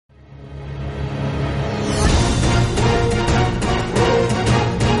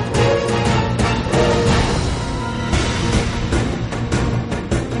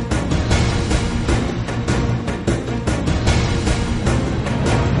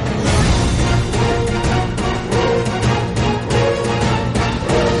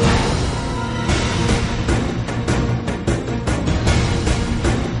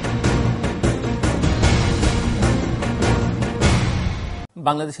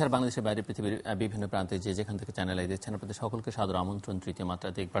বাংলাদেশ আর বাংলাদেশের বাইরে পৃথিবীর বিভিন্ন প্রান্তে যে যেখান থেকে চ্যানেল আই দিচ্ছেন আপনাদের সকলকে সাদর আমন্ত্রণ তৃতীয় মাত্রা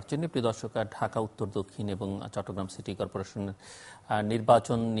দেখবার জন্য। প্রিয় দর্শক, ঢাকা উত্তর দক্ষিণ এবং চট্টগ্রাম সিটি কর্পোরেশনের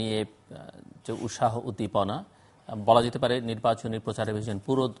নির্বাচন নিয়ে যে উৎসাহ উদ্দীপনা, বলা যেতে পারে নির্বাচনী প্রচার অভিযান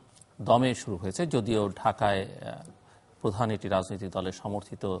পুরো দমে শুরু হয়েছে। যদিও ঢাকায় প্রধান একটি রাজনৈতিক দলের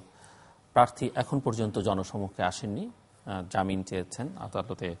সমর্থিত প্রার্থী এখন পর্যন্ত জনসমক্ষে আসেননি, জামিন চেয়েছেন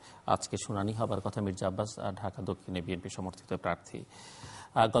আদালতে। আজকে শুনানি হবার কথা। মির্জা আব্বাস ঢাকা দক্ষিণে বিএনপি সমর্থিত প্রার্থী।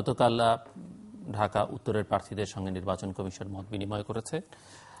 গতকাল ঢাকা উত্তরের প্রার্থীদের সঙ্গে নির্বাচন কমিশন মত বিনিময় করেছে।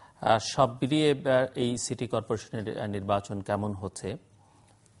 সব মিলিয়ে এই সিটি কর্পোরেশনের নির্বাচন কেমন হচ্ছে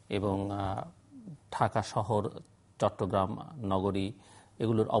এবং ঢাকা শহর, চট্টগ্রাম নগরী,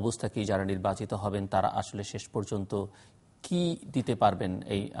 এগুলোর অবস্থা কি, যারা নির্বাচিত হবেন তারা আসলে শেষ পর্যন্ত কি দিতে পারবেন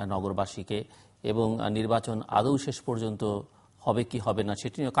এই নগরবাসীকে, এবং নির্বাচন আদৌ শেষ পর্যন্ত হবে কি হবে না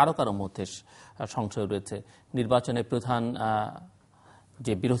সেটি নিয়ে কারো কারো মধ্যে সংশয় রয়েছে। নির্বাচনে প্রধান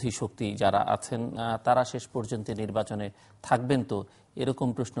যে বিরোধী শক্তি যারা আছেন তারা শেষ পর্যন্ত নির্বাচনে থাকবেন তো, এরকম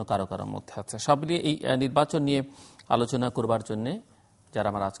প্রশ্ন কারো কারো মধ্যে আছে। সব মিলিয়ে এই নির্বাচন নিয়ে আলোচনা করবার জন্যে যারা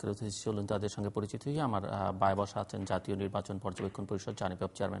আমার আজকের অতিথি চলুন তাদের সঙ্গে পরিচিত হয়ে আমার বায়ে বসা আছেন জাতীয় নির্বাচন পর্যবেক্ষণ পরিষদ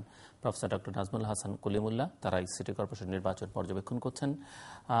জানিপপ chairman professor doctor Nazmul Hasan Kalimullah. তারা এই সিটি কর্পোরেশন নির্বাচন পর্যবেক্ষণ করছেন।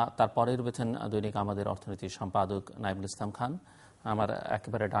 তারপরে রয়েছেন দৈনিক আমাদের অর্থনীতির সম্পাদক নায়েমুল ইসলাম খান। আমার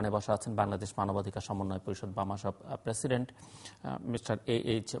একেবারে ডানে বসা আছেন বাংলাদেশ মানবাধিকার সমন্বয় পরিষদ বামাসব প্রেসিডেন্ট মিস্টার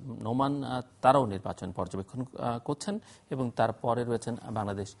AHM নোমান। তারাও নির্বাচন পর্যবেক্ষণ করছেন। এবং তারপরে রয়েছেন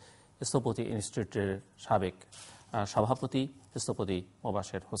বাংলাদেশ স্থপতি ইনস্টিটিউটের সাবেক সভাপতি স্থপতি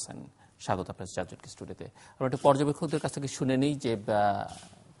মুবাশশার হোসেন। স্বাগত আপনার জাতীয় স্টুডিওতে। আমরা একটু পর্যবেক্ষকদের কাছ থেকে শুনে নিই যে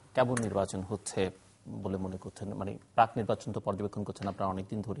কেমন নির্বাচন হচ্ছে বলে মনে করছেন। মানে প্রাক নির্বাচন তো পর্যবেক্ষণ করছেন আপনারা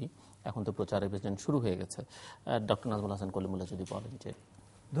অনেকদিন ধরেই, এখন তো প্রচার অভিযান শুরু হয়ে গেছে। ডক্টর নাজমুল হাসান কালিমুল্লাহ যদি বলেন যে।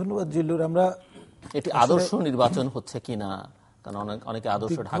 ধন্যবাদ জিল্লুর। আমরা এটি আদর্শ নির্বাচন হচ্ছে কিনা, কারণ অনেকে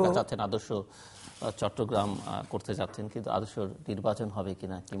আদর্শ ঢাকা চাচ্ছেন, আদর্শ চট্টগ্রাম করতে যাচ্ছেন, কিন্তু আদর্শ নির্বাচন হবে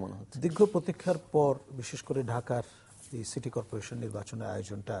কিনা কি মনে হচ্ছে? দীর্ঘ প্রতীক্ষার পর বিশেষ করে ঢাকার এই সিটি কর্পোরেশন নির্বাচনের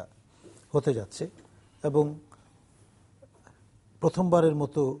আয়োজনটা হতে যাচ্ছে এবং প্রথমবারের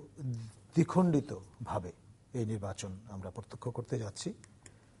মতো দ্বিখণ্ডিত ভাবে এই নির্বাচন আমরা প্রত্যক্ষ করতে যাচ্ছি।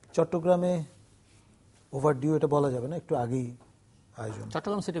 চট্টগ্রামে ওভারডিউ এটা বলা যাবে না, একটু আগেই আয়োজন।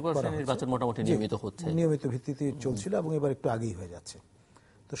 চট্টগ্রাম সিটি কর্পোরেশন নির্বাচন মোটামুটি নিয়মিত হচ্ছে, নিয়মিত ভিত্তিতে চলছিল এবং এবার একটু আগেই হয়ে যাচ্ছে।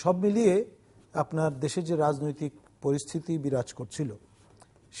 তো সব মিলিয়ে আপনার দেশে যে রাজনৈতিক পরিস্থিতি বিরাজ করছিল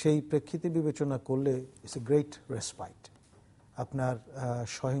সেই প্রেক্ষিতে বিবেচনা করলে ইটস এ গ্রেট রেসপাইট। আপনার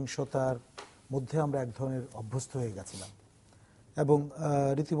সহিংসতার মধ্যে আমরা এক ধরনের অভ্যস্ত হয়ে গেছিলাম এবং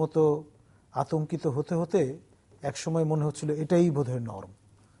রীতিমতো আতঙ্কিত হতে হতে একসময় মনে হচ্ছিল এটাই বোধহয় নরম।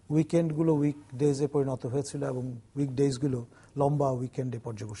 উইকেন্ডগুলো উইকডেজে পরিণত হয়েছিল এবং উইকডেজগুলো লম্বা উইকেন্ডে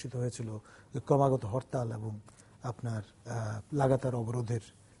পর্যবসিত হয়েছিল ক্রমাগত হরতাল এবং আপনার লাগাতার অবরোধের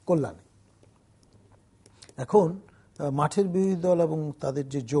কল্যাণে। এখন মাঠের বিরোধী দল এবং তাদের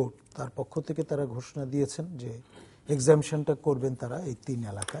যে জোট, তার পক্ষ থেকে তারা ঘোষণা দিয়েছেন যে এক্সামশনটা করবেন তারা এই 3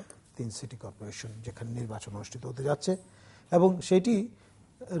 এলাকায়, 3 সিটি কর্পোরেশন যেখানে নির্বাচন অনুষ্ঠিত হতে যাচ্ছে। এবং সেটি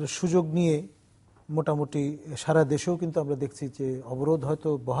সুযোগ নিয়ে মোটামুটি সারা দেশেও কিন্তু আমরা দেখছি যে অবরোধ হয়তো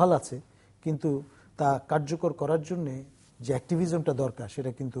বহাল আছে, কিন্তু তা কার্যকর করার জন্যে যে অ্যাক্টিভিজমটা দরকার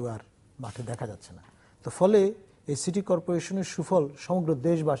সেটা কিন্তু আর মাঠে দেখা যাচ্ছে না। তো ফলে এই সিটি কর্পোরেশনের সুফল সমগ্র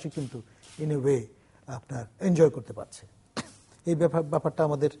দেশবাসী কিন্তু ইন এ ওয়ে আপনার এনজয় করতে পারছে। এই ব্যাপারটা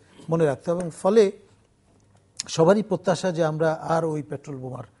আমাদের মনে রাখতে হবে। এবং ফলে সবারই প্রত্যাশা যে আমরা আর ওই পেট্রোল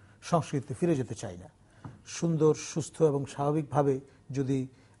বোমার সংস্কৃতিতে ফিরে যেতে চাই না। সুন্দর, সুস্থ এবং স্বাভাবিকভাবে যদি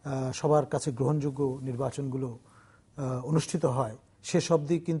সবার কাছে গ্রহণযোগ্য নির্বাচনগুলো অনুষ্ঠিত হয়, সেসব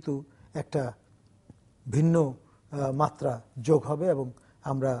দিক কিন্তু একটা ভিন্ন মাত্রা যোগ হবে এবং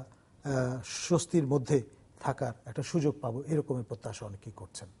আমরা স্বস্তির মধ্যে থাকার একটা সুযোগ পাবো, এরকমের প্রত্যাশা অনেকেই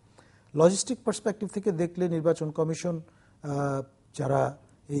করছেন। লজিস্টিক পার্সপেক্টিভ থেকে দেখলে নির্বাচন কমিশন যারা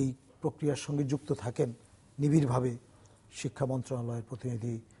এই প্রক্রিয়ার সঙ্গে যুক্ত থাকেন নিবিড়ভাবে, শিক্ষা মন্ত্রণালয়ের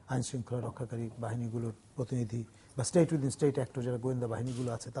প্রতিনিধি, আইন শৃঙ্খলা রক্ষাকারী বাহিনীগুলোর প্রতিনিধি বা স্টেট উইদিন স্টেট অ্যাক্টর যারা গোয়েন্দা বাহিনীগুলো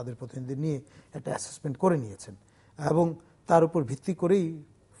আছে তাদের প্রতিনিধি নিয়ে একটা অ্যাসেসমেন্ট করে নিয়েছেন এবং তার উপর ভিত্তি করেই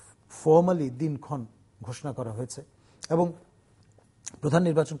ফর্মালি দিনক্ষণ ঘোষণা করা হয়েছে। এবং প্রধান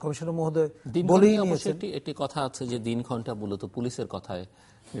নির্বাচন কমিশনার মহোদয় বলেই নিয়েছেন, একটি কথা আছে যে দিনক্ষণটা মূলত পুলিশের কথায়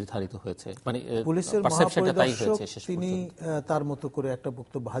নির্ধারিত হয়েছে, মানে পুলিশের মহাপরিদর্শক তিনি তার মতো করে একটা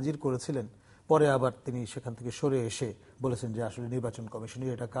বক্তব্য হাজির করেছিলেন। পরে আবার তিনি সেখান থেকে সরে এসে বলেছেন যে আসলে নির্বাচন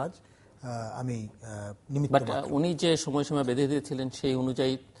কমিশনের এটা কাজ, আমি নিমিত্ত মাত্র। উনি যে সময় বেঁধে দিয়েছিলেন সেই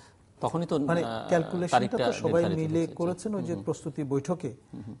অনুযায়ী তখনই তো মানে ক্যালকুলেশনটা তো সবাই মিলে করেছেন ওই যে প্রস্তুতি বৈঠকে,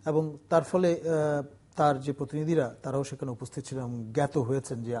 এবং তার ফলে তার যে প্রতিনিধিরা তারাও সেখানে উপস্থিত ছিলেন এবং জ্ঞাত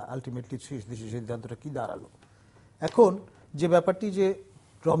হয়েছেন যে আলটিমেটলি সিদ্ধান্তটা কি দাঁড়ালো। এখন যে ব্যাপারটি যে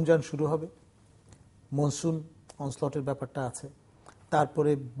রমজান শুরু হবে, মনসুন অনস্লটের ব্যাপারটা আছে,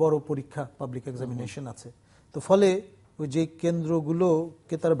 তারপরে বড় পরীক্ষা পাবলিক এক্সামিনেশন আছে। তো ফলে ওই যে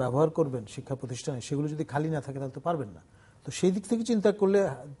কেন্দ্রগুলোকে তারা ব্যবহার করবেন শিক্ষা প্রতিষ্ঠানে, সেগুলো যদি খালি না থাকে তাহলে তো পারবেন না। তো সেই দিক থেকে চিন্তা করলে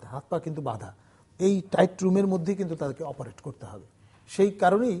হাত পা কিন্তু বাধা, এই টাইট রুমের মধ্যেই কিন্তু তাদেরকে অপারেট করতে হবে। সেই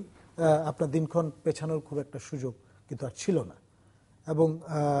কারণেই আপনার দিনক্ষণ পেছানোর খুব একটা সুযোগ কিন্তু আর ছিল না। এবং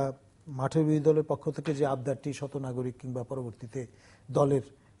মাঠের বিরোধী দলের পক্ষ থেকে যে আবদারটি শত নাগরিক কিংবা পরবর্তীতে দলের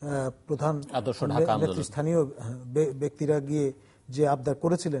প্রধান নেতৃস্থানীয় ব্যক্তিরা গিয়ে যে আবদার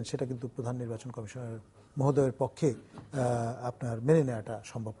করেছিলেন, সেটা কিন্তু প্রধান নির্বাচন কমিশনার মহোদয়ের পক্ষে আপনার মেনে নেওয়াটা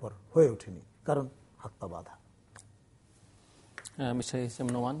সম্ভবপর হয়ে ওঠেনি, কারণ হাত পা বাঁধা। মিস্টার AHM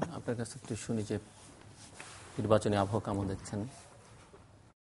নোমান, আপনার কাছে একটু শুনি যে নির্বাচনী আবহাওয়া কেমন দেখছেন?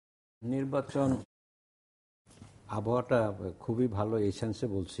 নির্বাচন আবহাওয়াটা খুবই ভালো, এই সেন্সে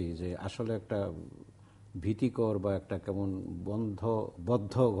বলছি যে আসলে একটা ভীতিকর বা একটা কেমন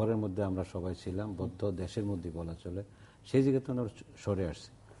বদ্ধ ঘরের মধ্যে আমরা সবাই ছিলাম, বদ্ধ দেশের মধ্যে বলা চলে, সেই জায়গাতে আমরা সরে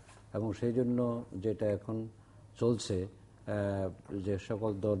আসছি। এবং সেই জন্য যেটা এখন চলছে, যে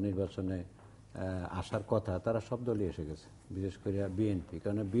সকল দল নির্বাচনে আসার কথা তারা সব দলই এসে গেছে, বিশেষ করে বিএনপি।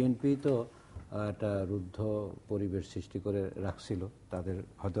 কারণ বিএনপি তো একটা রুদ্ধ পরিবেশ সৃষ্টি করে রাখছিল তাদের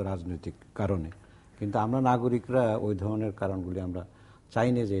হয়তো রাজনৈতিক কারণে, কিন্তু আমরা নাগরিকরা ওই ধরনের কারণগুলি আমরা চাই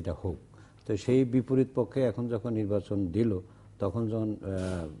না যে এটা হোক। তো সেই বিপরীত পক্ষে এখন যখন নির্বাচন দিল, তখন যখন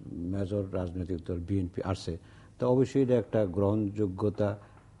মেজর রাজনৈতিক দল বিএনপি আসছে, তো অবশ্যই এটা একটা গ্রহণযোগ্যতা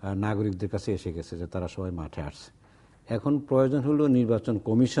নাগরিকদের কাছে এসে গেছে যে তারা সবাই মাঠে আসছে। এখন প্রয়োজন হলো নির্বাচন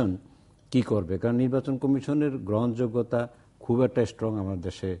কমিশন কি করবে, কারণ নির্বাচন কমিশনের গ্রহণযোগ্যতা খুব একটা স্ট্রং আমাদের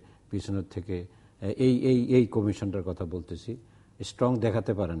দেশে পিছনের থেকে এই কমিশনটার কথা বলতেছি, স্ট্রং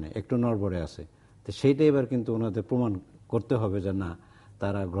দেখাতে পারে না, একটু নড়বড়ে আছে। তো সেইটা এবার কিন্তু ওনাদের প্রমাণ করতে হবে যে না,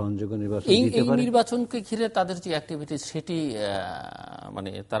 তারা গ্রহণযোগ্য নির্বাচন দিতে পারে। এই নির্বাচনকে ঘিরে তাদের যে অ্যাক্টিভিটি, সেটি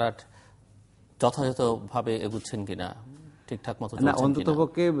মানে তারা যথাযথভাবে এগুচ্ছেন কিনা, ঠিকঠাক মতো না,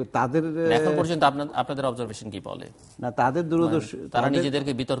 অন্ততপক্ষে তাদের এখন পর্যন্ত আপনাদের অবজারভেশন কি বলে? না, তাদের দূরদর্শ, তারা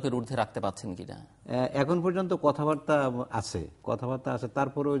নিজেদেরকে বিতর্কের ঊর্ধ্বে রাখতে পারছেন কিনা? এখন পর্যন্ত কথাবার্তা আছে,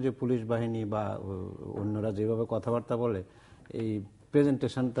 তারপরেও যে পুলিশ বাহিনী বা অন্যরা যেভাবে কথাবার্তা বলে, এই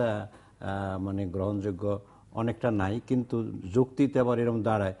প্রেজেন্টেশনটা মানে গ্রহণযোগ্য অনেকটা নাই। কিন্তু যুক্তিতে আবার এরকম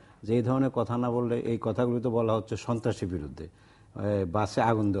দাঁড়ায় যে এই ধরনের কথা না বললে, এই কথাগুলি তো বলা হচ্ছে সন্ত্রাসীর বিরুদ্ধে, বাসে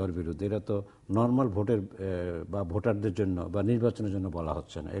আগুন দেওয়ার বিরুদ্ধে, এটা তো নর্মাল ভোটের বা ভোটারদের জন্য বা নির্বাচনের জন্য বলা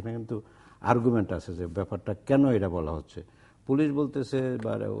হচ্ছে না। এটা কিন্তু আর্গুমেন্ট আছে যে ব্যাপারটা কেন এটা বলা হচ্ছে। পুলিশ বলতেছে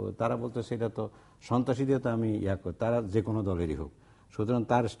বা তারা বলতেছে এটা তো সন্ত্রাসীদের, তো আমি করি, তারা যে কোনো দলেরই হোক। সুতরাং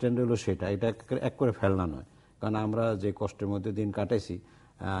তার স্ট্যান্ড হলো সেটা, এটা এক করে ফেলনা নয়। কারণ আমরা যে কষ্টের মধ্যে দিন কাটাইছি,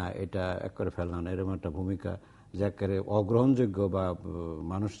 এটা এক করে ফেলনা নয়। এরকম একটা ভূমিকা যে একেবারে অগ্রহণযোগ্য বা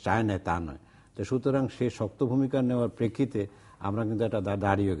মানুষ চায় না তা নয়। তো সুতরাং সেই শক্ত ভূমিকা নেওয়ার প্রেক্ষিতে আমরা কিন্তু এটা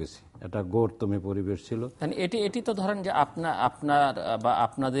দাঁড়িয়ে গেছি, একটা গোরতমি পরিবেশ ছিল। এটি তো ধরেন যে আপনার বা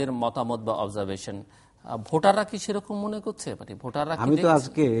আপনাদের মতামত বা অবজারভেশন, ভোটাররা কি সেরকম মনে করছে? মানে ভোটাররা, আমি তো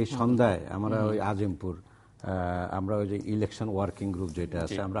আজকে এই সন্ধ্যায় আমরা ওই আজিমপুর, আমরা ওই যে ইলেকশন ওয়ার্কিং গ্রুপ যেটা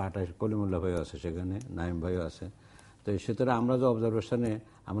আছে, আমরা 28 কলিমুল্লাহ ভাইও আছে সেখানে, নাইম ভাইও আছে। তো সুতরাং আমরা যে অবজারভেশনে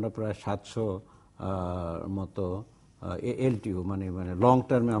আমরা প্রায় 700 মতো এলটিউ মানে লং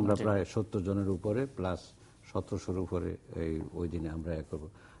টার্মে আমরা প্রায় 70 জনের উপরে প্লাস 1700-র উপরে ওই দিনে আমরা করবো।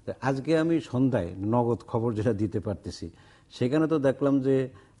 আজকে আমি সন্ধ্যায় নগদ খবর যেটা দিতে পারতেছি, সেখানে তো দেখলাম যে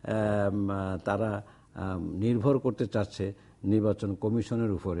তারা নির্ভর করতে চাচ্ছে নির্বাচন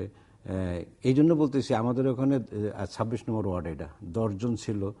কমিশনের উপরে। এই জন্য বলতেছি, আমাদের ওখানে 26 নম্বর ওয়ার্ড, এটা 10 জন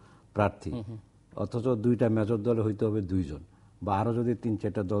ছিল প্রার্থী, অথচ 2টা মেজর দলে হইতে হবে 2 জন, বা আরো যদি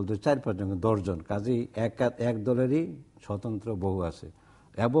 3-4টা দল 4-5 জন, 10 জন। কাজেই এক দলেরই স্বতন্ত্র বহু আছে।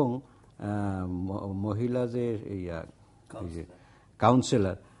 এবং মহিলা যে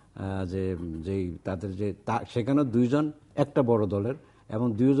কাউন্সিলর, যেই তাদের যে সেখানে 2 জন একটা বড় দলের, এবং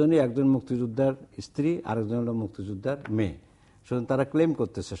 2 জনই, একজন মুক্তিযোদ্ধার স্ত্রী, আরেকজন হলো মুক্তিযোদ্ধার মেয়ে। সুতরাং তারা ক্লেম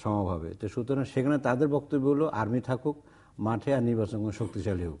করতেছে সমভাবে। তো সুতরাং সেখানে তাদের বক্তব্য হলো আর্মি থাকুক মাঠে, আর নির্বাচন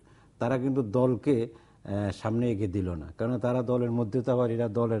শক্তিশালী হোক। তারা কিন্তু দলকে সামনে এগিয়ে দিল না, কারণ তারা দলের মধ্যে তো আবার এরা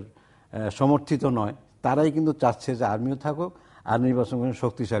দলের সমর্থিত নয়। তারাই কিন্তু চাচ্ছে যে আর্মিও থাকুক আর নির্বাচন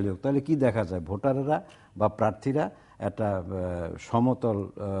শক্তিশালী হোক। তাহলে কি দেখা যায়, ভোটাররা বা প্রার্থীরা একটা সমতল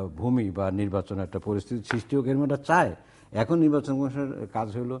ভূমি বা নির্বাচনের একটা পরিস্থিতি সৃষ্টি হোক, এর মধ্যে চায়। এখন নির্বাচন কমিশনের কাজ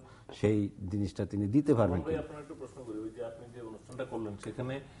হলো সেই জিনিসটা তিনি দিতে পারবেন। আপনার একটু প্রশ্ন করি, ওই যে আপনি যে অনুষ্ঠানটা করলেন,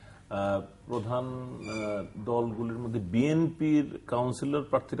 সেখানে প্রধান দলগুলির মধ্যে বিএনপির কাউন্সিলর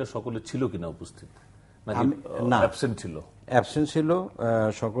প্রার্থীরা সকলে ছিল কিনা উপস্থিত, নাকি অ্যাবসেন্ট ছিল? অ্যাবসেন্ট ছিল,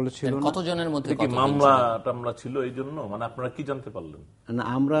 সকলে ছিল না। কতজনের মধ্যে মামলা টামলা ছিল এই জন্য, মানে আপনারা কি জানতে পারলেন? না,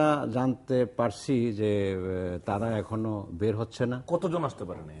 আমরা জানতে পারছি যে তারা এখনো বের হচ্ছে না। কতজন আসতে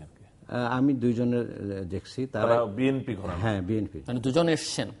পারে না আর কি? আমি 2 জনের দেখছি, তারা বিএনপি ঘোরা। হ্যাঁ, বিএনপি। মানে 2 জন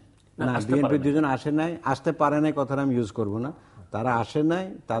এসেছেন? না, বিএনপি 2 জন আসে নাই, আসতে পারে নাই কথাটা আমি ইউজ করব না। তারা আসে নাই,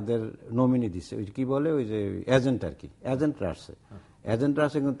 তাদের নমিনি দিছে, ওই কি বলে, ওই যে এজেন্ট আর কি, এজেন্টরা আসছে। এজেন্টরা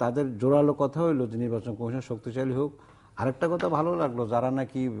আসে, কিন্তু তাদের জোরালো কথা হইলো যে নির্বাচন কমিশন শক্তিশালী হোক। আরেকটা কথা ভালো লাগলো, যারা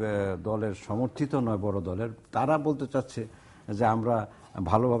নাকি দলের সমর্থিত নয়, বড় দলের, তারা বলতে চাচ্ছে যে আমরা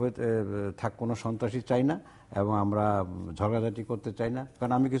ভালোভাবে কোনো সন্ত্রাসী চাই না এবং আমরা ঝগড়াঝাটি করতে চাই না।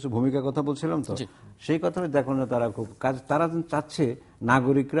 কারণ আমি কিছু ভূমিকার কথা বলছিলাম, তো সেই কথাটা দেখো না, তারা খুব তারা চাচ্ছে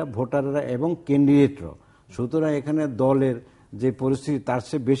নাগরিকরা, ভোটাররা এবং ক্যান্ডিডেটরা। সুতরাং এখানে দলের যে পরিস্থিতি, তার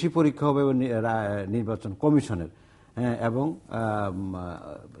চেয়ে বেশি পরীক্ষা হবে নির্বাচন কমিশনের এবং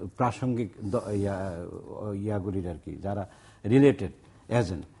প্রাসঙ্গিক ইয়াগুলির আর কি, যারা রিলেটেড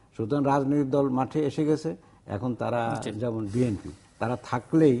এজেন্ট। সুতরাং রাজনৈতিক দল মাঠে এসে গেছে এখন, তারা যেমন বিএনপি, তারা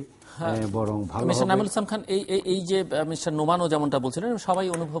থাকলেই বরং ভালো হবে। নায়েমুল ইসলাম খান, এই যে মিস্টার নোমানও যেমনটা বলছিলেন, সবাই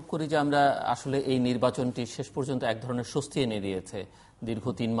অনুভব করি যে আমরা আসলে এই নির্বাচনটি শেষ পর্যন্ত এক ধরনের স্বস্তি এনে দিয়েছে। দীর্ঘ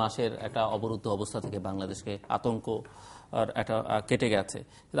 3 মাসের একটা অবরুদ্ধ অবস্থা থেকে বাংলাদেশকে আতঙ্ক আর একটা কেটে গেছে।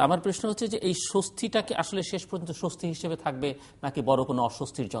 আমার প্রশ্ন হচ্ছে যে এই স্বস্তিটাকে আসলে শেষ পর্যন্ত স্বস্তি হিসেবে থাকবে নাকি বড় কোনো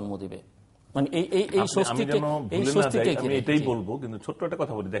অস্বস্তির জন্ম দিবে? মানে এই স্বস্তিকে আমি এটাই বলবো, কিন্তু ছোট্ট একটা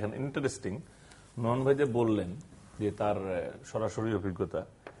কথা বলি। দেখেন, ইন্টারেস্টিং, নোমান ভাই যে বললেন যে তার সরাসরি অভিজ্ঞতা,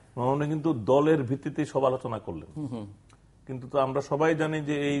 নোমান কিন্তু দলের ভিত্তিতে সব আলোচনা করলেন, কিন্তু তো আমরা সবাই জানি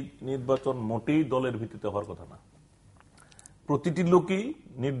যে এই নির্বাচন মোটেই দলের ভিত্তিতে হওয়ার কথা না। প্রতিটি লোকই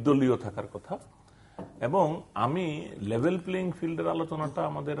নির্দলীয় থাকার কথা। এবং আমি লেভেল প্লেইং ফিল্ডের আলোচনাটা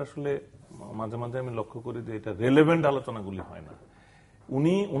আমাদের আসলে মাঝে মাঝে আমি লক্ষ্য করি যে এটা রেলেভেন্ট আলোচনাগুলি হয় না।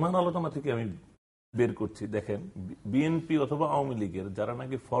 ওনার আলোচনা থেকে আমি বের করছি, দেখেন, বিএনপি অথবা আওয়ামী লীগের যারা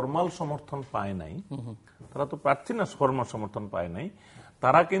নাকি ফরমাল সমর্থন পায় নাই, তারা তো প্রার্থী না, ফরমাল সমর্থন পায় নাই,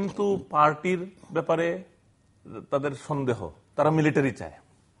 তারা কিন্তু পার্টির ব্যাপারে তাদের সন্দেহ, তারা মিলিটারি চায়।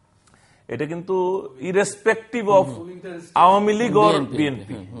 এটা কিন্তু irrespective of Awami League or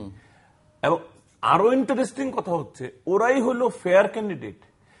BNP. এবং আরো ইন্টারেস্টিং কথা হচ্ছে, ওরাই হলো ফেয়ার ক্যান্ডিডেট।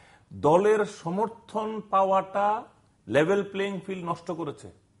 দলের সমর্থন পাওয়াটা লেভেল প্লেইং ফিল্ড নষ্ট করেছে,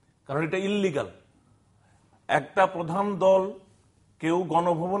 কারণ এটা ইল্লিগাল। একটা প্রধান দল কেউ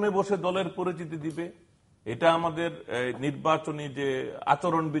গণভবনে বসে দলের পরিচিতি দিবে, এটা আমাদের নির্বাচনী যে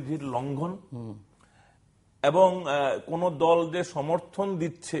আচরণবিধির লঙ্ঘন। এবং কোন দল যে সমর্থন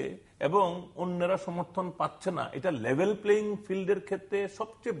দিচ্ছে এবং অন্যরা সমর্থন পাচ্ছে না, এটা লেভেল প্লেইং ফিল্ডের ক্ষেত্রে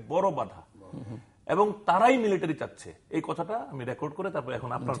সবচেয়ে বড় বাধা। এবং তারাই মিলিটারি চাচ্ছে, এই কথাটা আমি রেকর্ড করে তারপর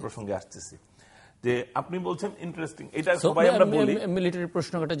এখন আপনার প্রসঙ্গে আসতেছি। যে আপনি বলছেন ইন্টারেস্টিং, এটা সবাই আমরা বলি। মিলিটারি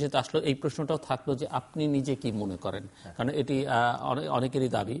প্রশ্নটা যেহেতু আসলো, এই প্রশ্নটাও থাকলো যে আপনি নিজে কি মনে করেন, কারণ এটি অনেকেরই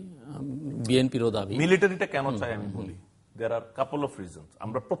দাবি, বিএনপিরও দাবি। মিলিটারিটা কেন চাই আমি বলি, দেয়ার আর কাপল অফ রিজনস।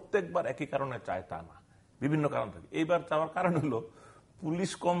 আমরা প্রত্যেকবার একই কারণে চাই তা না, বিভিন্ন কারণ থাকে। এইবার চাওয়ার কারণ হলো,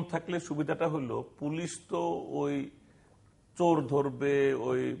 পুলিশ কম থাকলে সুবিধাটা হলো, পুলিশ তো ওই চোর ধরবে,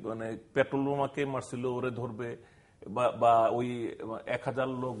 ওই মানে পেট্রোল বোমাকে মারছিল ওরে ধরবে, বা ওই 1000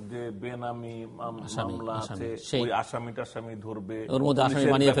 লোক যে বেনামি মামলা আছে ওই আসামি টাসামি ধরবে,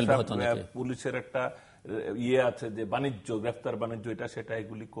 পুলিশের একটা ইয়ে আছে যে বাণিজ্য, গ্রেফতার বাণিজ্য, এটা সেটা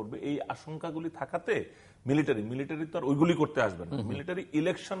এগুলি করবে। এই আশঙ্কাগুলি থাকাতে মিলিটারি তো আর ওইগুলি করতে আসবে না। মিলিটারি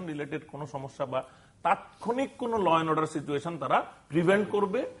ইলেকশন রিলেটেড কোন সমস্যা বা তাৎক্ষণিক কোন ল অ্যান্ড অর্ডার সিচুয়েশন তারা প্রিভেন্ট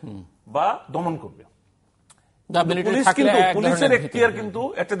করবে বা দমন করবে। পুলিশের এখতিয়ার কিন্তু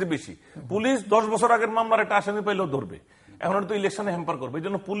একটা যে বেশি, পুলিশ 10 বছর আগের মামলার একটা আসামি পাইলেও ধরবে, এখন তো ইলেকশনে হ্যাম্পার করবে। এই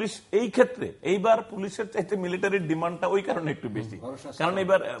জন্য পুলিশ এই ক্ষেত্রে এইবার পুলিশের চাইতে মিলিটারির ডিমান্ডটা ওই কারণে একটু বেশি, কারণ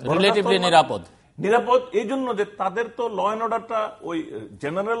এবার নিরাপদ এই জন্য যে তাদের তো ল অ্যান্ড অর্ডারটা ওই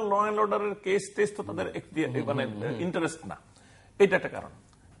জেনারেল ল অ্যান্ড অর্ডারের কেস টেস্ট তো তাদের মানে ইন্টারেস্ট না, এটা একটা কারণ।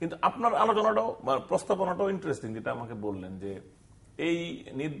 কিন্তু আপনার আলোচনাটাও প্রস্তাবনাটাও ইন্টারেস্টিং, যেটা আমাকে বললেন যে এই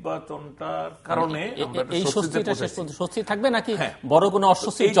নির্বাচনটার কারণে এই স্বস্তিটা শেষ পর্যন্ত স্বস্তি থাকবে নাকি বড় কোনো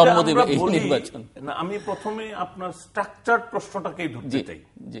অস্বস্তির জন্ম দেবে এই নির্বাচন? না, আমি প্রথমে আপনার স্ট্রাকচার প্রশ্নটাকেই ধরতে চাই।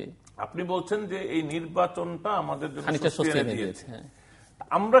 আপনি বলছেন যে এই নির্বাচনটা আমাদের জন্য স্বস্তি এনে দিয়েছে।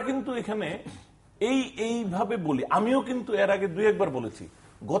 আমরা কিন্তু এখানে এইভাবে বলি, আমিও কিন্তু এর আগে 2-1 বার বলেছি,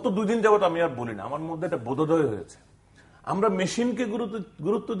 গত 2 দিন যাবত আমি আর বলি না, আমার মধ্যে একটা বোধোদয় হয়েছে। আমরা মেশিনকে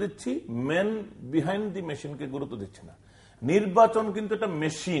গুরুত্ব দিচ্ছি, ম্যান বিহাইন্ড দি মেশিনকে গুরুত্ব দিচ্ছি না। নির্বাচন কিন্তু একটা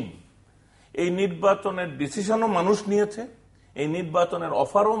মেশিন, এই নির্বাচনের ডিসিশনও মানুষ নিয়েছে, এই নির্বাচনের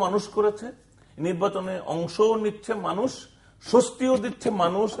অফারও মানুষ করেছে, নির্বাচনে অংশও নিচ্ছে মানুষ, স্বস্তিও দিচ্ছে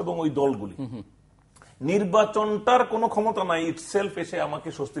মানুষ এবং ওই দলগুলি। নির্বাচনটার কোনো ক্ষমতা নাই ইটসেলফ এসে আমাকে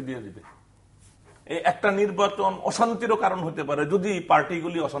স্বস্তি দিয়ে দিবে, একটা নির্বাচন অশান্তিরও কারণ হতে পারে যদি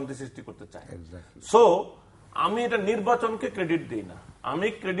পার্টিগুলি অশান্তি সৃষ্টি করতে চায়। সো আমি এটা নির্বাচনকে ক্রেডিট দেই না, আমি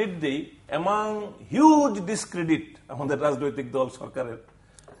ক্রেডিট দেই এমং হিউজ ডিসক্রেডিট আমাদের রাজনৈতিক দল সরকারের,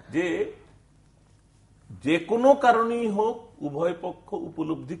 যে কোনো কারণেই হোক উভয় পক্ষ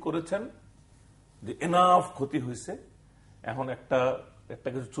উপলব্ধি করেছেন যে এনাফ ক্ষতি হয়েছে, এখন একটা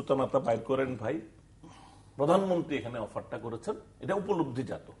কিছু ছুতামাতা বাইর করেন ভাই। প্রধানমন্ত্রী এখানে অফারটা করেছেন, এটা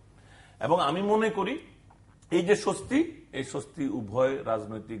উপলব্ধিজাত। এবং আমি মনে করি এই যে স্বস্তি, এই স্বস্তি উভয়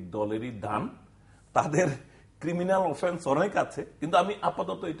রাজনৈতিক দলেরই দান। তাদের ক্রিমিনাল অফেন্স অনেক আছে, কিন্তু আমি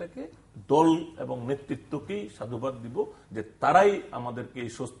আপাতত এটাকে দল এবং নেতৃত্বকেই সাধুবাদ দিব যে তারাই আমাদেরকে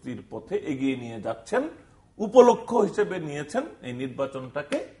এই স্বস্তির পথে এগিয়ে নিয়ে যাচ্ছেন, উপলক্ষ হিসেবে নিয়েছেন এই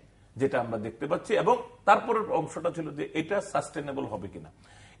নির্বাচনটাকে, যেটা আমরা দেখতে পাচ্ছি। এবং তারপরের অংশটা ছিল যে এটা সাস্টেনেবল হবে কিনা,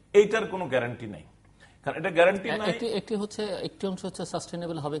 এইটার কোনো গ্যারান্টি নাই। কারণ এটা গ্যারান্টি নাই। একটি অংশ হচ্ছে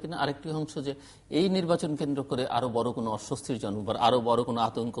সাস্টেনেবল হবে কিনা, আরেকটি অংশ যে এই নির্বাচন কেন্দ্র করে আরো বড় কোনো অস্বস্তির জন্ম বা আরো বড় কোনো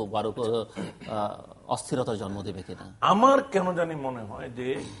আতঙ্ক, বড় অস্থিরতার জন্ম দেবে কিনা। আমার কেন জানি মনে হয় যে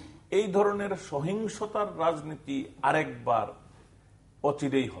এই ধরনের সহিংসতার রাজনীতি আরেকবার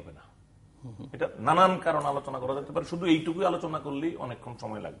অচিরেই হবে না। এটা নানান কারণ আলোচনা করা যেতে পারে, শুধু এইটুকুই আলোচনা করলেই অনেকক্ষণ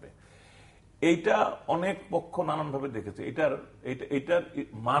সময় লাগবে। এইটা অনেক পক্ষ নানান ভাবে দেখেছে। এইটার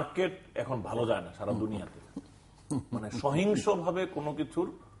মার্কেট এখন ভালো যায় না সারা দুনিয়াতে, মানে সহিংস ভাবে কোনো কিছুর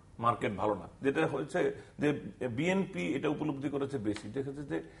মার্কেট ভালো না। যেটা হয়েছে যে বিএনপি এটা উপলব্ধি করেছে বেশি, দেখেছে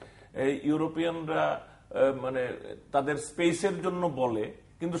যে ইউরোপিয়ানরা মানে তাদের স্পেসের জন্য বলে,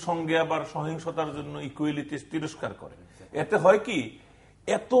 কিন্তু সঙ্গে আবার সহিংসতার জন্য ইকুয়ালি তিরস্কার করে। এতে হয় কি,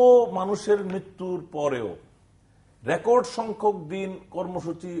 এত মানুষের মৃত্যুর পরেও, রেকর্ড সংখ্যক দিন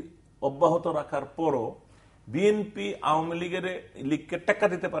কর্মসূচি অব্যাহত রাখার পরও বিএনপি আওয়ামী লীগকে টেক্কা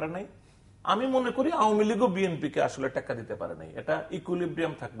দিতে পারে নাই। আমি মনে করি আওয়ামী লীগও বিএনপিকে আসলে টেক্কা দিতে পারে নাই। এটা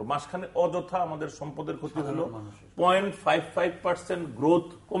ইকুইলিব্রিয়াম থাকলো। মাঝখানে অযথা আমাদের সম্পদের ক্ষতি হলো, 0.55% গ্রোথ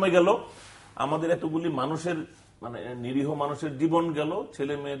কমে গেল, আমাদের এতগুলি মানুষের মানে নিরীহ মানুষের জীবন গেল,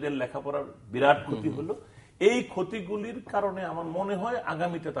 ছেলে মেয়েদের লেখাপড়ার বিরাট ক্ষতি হলো। এই ক্ষতিগুলির কারণে আমার মনে হয়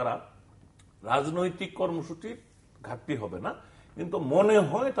আগামীতে তারা রাজনৈতিক কর্মসূচির ঘাটতি হবে না, কিন্তু মনে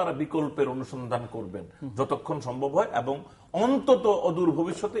হয় তারা বিকল্পের অনুসন্ধান করবেন যতক্ষণ সম্ভব হয়, এবং অন্তত অদূর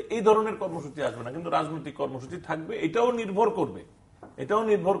ভবিষ্যতে এই ধরনের কর্মসূচি আসবে না, কিন্তু রাজনৈতিক কর্মসূচি থাকবে। এটাও নির্ভর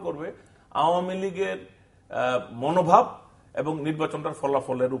করবে আওয়ামী লীগের মনোভাব এবং নির্বাচনটার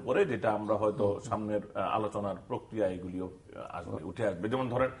ফলাফলের উপরে, যেটা আমরা হয়তো সামনের আলোচনার প্রক্রিয়া এগুলিও উঠে আসবে। যেমন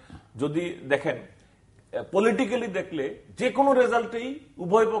ধরেন, যদি দেখেন পলিটিক্যালি দেখলে যে কোনো রেজাল্টেই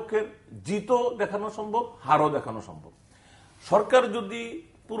উভয় পক্ষের জিতও দেখানো সম্ভব, হারও দেখানো সম্ভব। সরকার যদি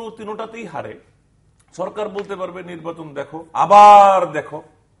পুরো তিনটাতেই হারে, সরকার বলতে পারবে নির্বাচন দেখো, আবার দেখো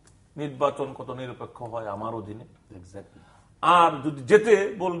নির্বাচন কত নিরপেক্ষ হয় আমার অধীনে। আর যদি যেতে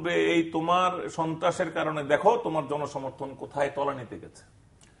বলবে এই তোমার সন্ত্রাসের কারণে দেখো তোমার জনসমর্থন কোথায় তলানিতে গেছে।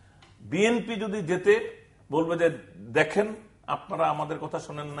 বিএনপি যদি যেতে বলবে যে দেখেন আপনারা আমাদের কথা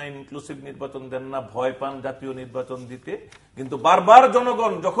শোনেন না, ইনক্লুসিভ নির্বাচন দেন না, ভয় পান জাতীয় নির্বাচন দিতে, কিন্তু বারবার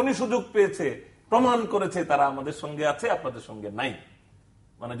জনগণ যখনই সুযোগ পেয়েছে প্রমাণ করেছে তারা আমাদের সঙ্গে আছে, আপনাদের সঙ্গে নাই।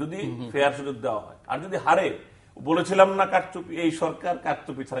 মানে যদি ফেয়ার সুযোগ দেওয়া হয়। আর যদি হারে, বলেছিলাম না কারচুপি, এই সরকার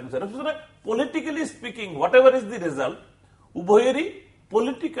কারচুপি ছাড়া কিছু। Politically speaking what ever is the result, উভয়েরই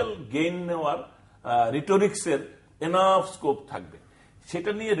পলিটিক্যাল গেইন নেওয়ার রিটোরিক্সের এনাফ স্কোপ থাকবে।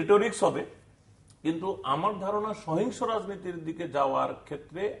 সেটা নিয়ে রিটোরিক্স হবে, কিন্তু আমার ধারণা সহিংস রাজনীতির দিকে যাওয়ার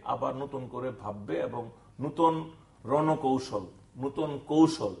ক্ষেত্রে আবার নতুন করে ভাববে, এবং নতুন রণকৌশল, নতুন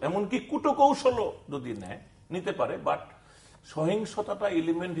কৌশল, এমনকি কূটকৌশলও যদি নিতে পারে। বাট সহিংসতাটা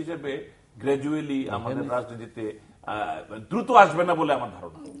এলিমেন্ট হিসেবে গ্র্যাজুয়ালি আমাদের রাজনীতিতে দ্রুত আসবে না বলে আমার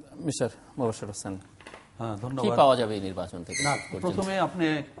ধারণা। মিস্টার মুবাশশার হোসেন, হ্যাঁ, ধন্যবাদ। কি পাওয়া যাবে এই নির্বাচন থেকে? প্রথমে আপনি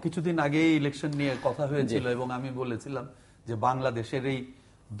কিছুদিন আগেই ইলেকশন নিয়ে কথা হয়েছিল, এবং আমি বলেছিলাম যে বাংলাদেশের এই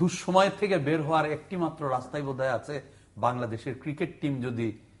দুঃসময় থেকে বের হওয়ার একটি মাত্র রাস্তাই বোধহয় আছে, বাংলাদেশের ক্রিকেট টিম যদি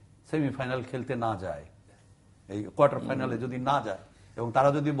সেমিফাইনাল খেলতে না যায়, এই কোয়ার্টার ফাইনালে যদি না যায়, এবং তারা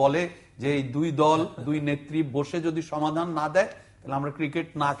যদি বলে যে এই দুই দল, দুই নেত্রী বসে যদি সমাধান না দেয়, তাহলে আমরা ক্রিকেট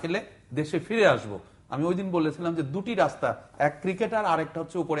না খেলে দেশে ফিরে আসব। আমি ওই দিন বলেছিলাম যে দুটি রাস্তা, এক ক্রিকেটার, আরেকটা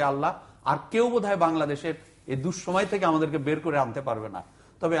হচ্ছে উপরে আল্লাহ। আর কেউ বোধহয় বাংলাদেশের এই দুঃসময় থেকে আমাদেরকে বের করে আনতে পারবে না।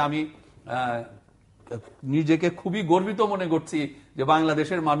 তবে আমি নিজেকে খুবই গর্বিত মনে করছি যে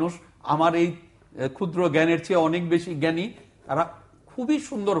বাংলাদেশের মানুষ আমার এই ক্ষুদ্র জ্ঞানের চেয়ে অনেক বেশি জ্ঞানী। তারা খুবই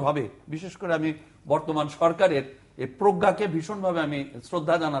সুন্দরভাবে, বিশেষ করে আমি বর্তমান সরকারের এই প্রজ্ঞাকে ভীষণভাবে আমি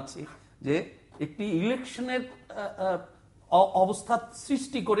শ্রদ্ধা জানাচ্ছি, যে একটি ইলেকশনের অবস্থা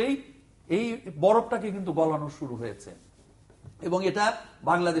সৃষ্টি করেই এই বরফটাকে কিন্তু গলানো শুরু হয়েছে, এবং এটা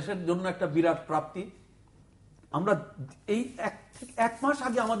বাংলাদেশের জন্য একটা বিরাট প্রাপ্তি। আমরা এই এক মাস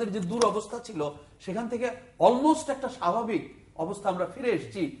আগে আমাদের যে দুরবস্থা ছিল সেখান থেকে অলমোস্ট একটা স্বাভাবিক অবস্থা আমরা ফিরে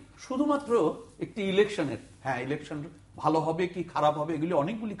এসেছি শুধুমাত্র একটি ইলেকশনের। হ্যাঁ, ইলেকশন ভালো হবে কি খারাপ হবে এগুলি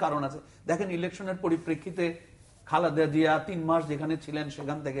অনেকগুলি কারণ আছে। দেখেন, ইলেকশনের পরিপ্রেক্ষিতে খালেদা জিয়া 3 মাস যেখানে ছিলেন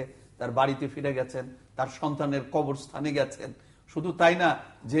সেখান থেকে তার বাড়িতে ফিরে গেছেন, তার সন্তানের কবরস্থানে গেছেন। শুধু তাই না,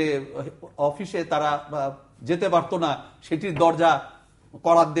 যে অফিসে তারা যেতে পারতো না সেটির দরজা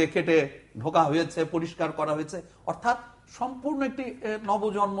করাত দিয়ে কেটে ঢোকা হয়েছে, পরিষ্কার করা হয়েছে। অর্থাৎ সম্পূর্ণ একটি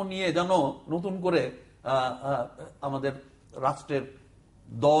নবজন্ম নিয়ে যেন নতুন করে আমাদের রাষ্ট্রের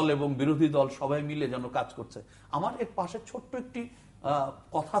দল এবং বিরোধী দল সবাই মিলে যেন কাজ করছে। আমার এর পাশে ছোট্ট একটি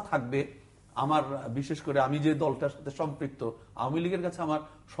কথা থাকবে। আমার বিশেষ করে আমি যে দলটার সাথে সম্পৃক্ত আওয়ামী লীগের কাছে আমার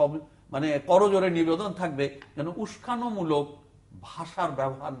সব মানে করজোরে নিবেদন থাকবে যেন উস্কানোমূলক ভাষার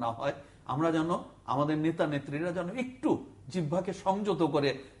ব্যবহার না হয়। আমরা যেন আমাদের নেতা নেত্রীরা যেন একটু জিহ্বাকে সংযত করে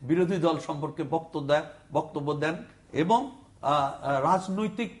বিরোধী দল সম্পর্কে বক্তব্য দেন এবং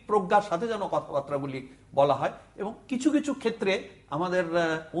রাজনৈতিক প্রজ্ঞার সাথে যেন কথাবার্তাগুলি বলা হয়। এবং কিছু কিছু ক্ষেত্রে আমাদের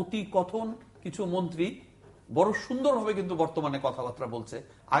অতি কথন কিছু মন্ত্রী বড় সুন্দরভাবে কিন্তু বর্তমানে কথাবার্তা বলছে।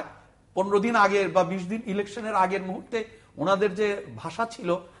 15 দিন আগের বা 20 দিন ইলেকশনের আগের মুহূর্তে ওনাদের যে ভাষা ছিল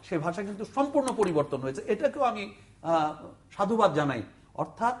সে ভাষা কিন্তু সম্পূর্ণ পরিবর্তন হয়েছে। এটাকেও আমি সাধুবাদ জানাই।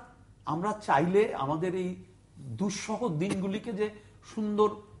 অর্থাৎ আমরা চাইলে আমাদের এই দুঃসহ দিনগুলিকে যে সুন্দর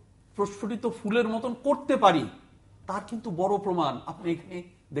প্রস্ফুটিত ফুলের মতন করতে পারি তার কিন্তু বড় প্রমাণ আপনি এখানে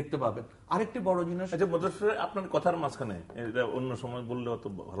দেখতে পাবেন। আরেকটি বড় জিনিস, আপনার কথার মাঝখানে এটা অন্য সময় বললে অত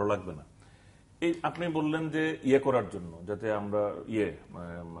ভালো লাগবে না। এই আপনি বললেন যে করার জন্য যাতে আমরা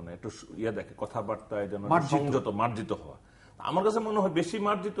মানে একটু দেখে কথাবার্তায় যেন সংযত মার্জিত হওয়া। আমার কাছে মনে হয় বেশি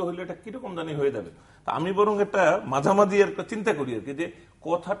মার্জিত হলে এটা কিরকম জানি হয়ে যাবে। তা আমি বরং একটা মাঝামাঝি চিন্তা করি আর কি, যে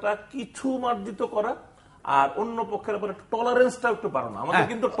কথাটা কিছু মার্জিত করা আর অন্য পক্ষের উপর টলারেন্সটা একটু বাড়ানো। আমাদের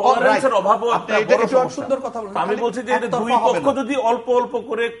কিন্তু টলারেন্সের অভাবও একটা বড় সমস্যা। আমি বলছি যে দুই পক্ষ যদি অল্প অল্প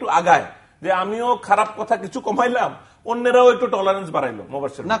করে একটু আগায়, যে আমিও খারাপ কথা কিছু কমাইলাম, অন্যরাও একটু টলারেন্স বাড়াইলো।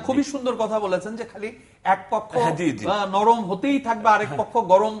 মুবাশশির না, খুবই সুন্দর কথা বলেছেন যে খালি এক পক্ষ নরম হতেই থাকবে আরেক পক্ষ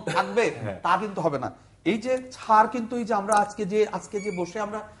গরম থাকবে তা কিন্তু হবে না। এই যে ছাড় কিন্তু এই যে আমরা আজকে যে বসে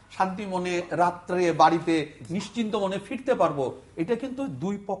আমরা শান্তি মনে রাত্রে বাড়িতে নিশ্চিন্ত মনে ফিরতে পারবো, এটা কিন্তু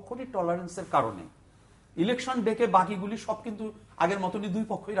দুই পক্ষেরই টলারেন্সের কারণে। ইলেকশন ডেকে বাকিগুলি সব কিন্তু আগের মতনই দুই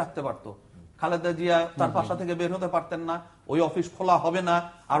পক্ষই রাখতে পারতো। খালেদা জিয়া তার বাসা থেকে বের হতে পারতেন না, ওই অফিস খোলা হবে না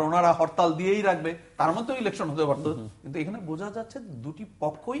আর ওনারা হরতাল দিয়েই রাখবে, তার মধ্যেও ইলেকশন হতে পারতো। কিন্তু এখানে বোঝা যাচ্ছে দুটি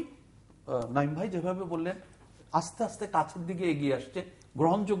পক্ষই, নাইম ভাই যেভাবে বললেন, আস্তে আস্তে কাছের দিকে এগিয়ে আসছে,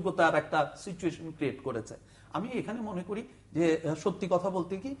 গ্রহণযোগ্যতার একটা সিচুয়েশন ক্রিয়েট করেছে। আমি এখানে মনে করি যে সত্যি কথা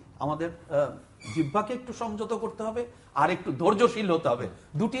বলতে কি আমাদের জিহ্বাকে একটু সংযত করতে হবে আর একটু ধৈর্যশীল হতে হবে।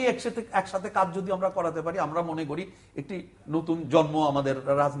 দুটি একসাথে কাজ যদি আমরা করাতে পারি, আমরা মনে করি একটি নতুন জন্ম আমাদের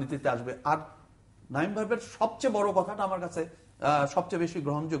রাজনীতিতে আসবে। আর নাইম ভাইয়ের সবচেয়ে বড় কথাটা আমার কাছে সবচেয়ে বেশি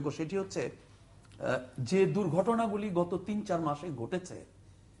গ্রহণযোগ্য, সেটি হচ্ছে যে দুর্ঘটনাগুলি গত 3-4 মাসে ঘটেছে,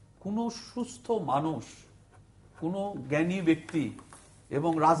 কোন সুস্থ মানুষ, কোন জ্ঞানী ব্যক্তি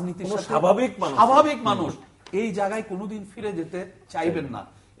এবং রাজনীতির স্বাভাবিক মানুষ এই জায়গায় কোনোদিন ফিরে যেতে চাইবেন না।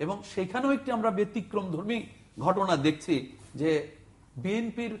 এবং সেখানেও একটি আমরা ব্যতিক্রমধর্মী ঘটনা দেখছি যে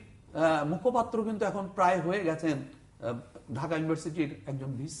বিএনপির মুখপাত্র কিন্তু এখন প্রায় হয়ে গেছেন ঢাকা ইউনিভার্সিটির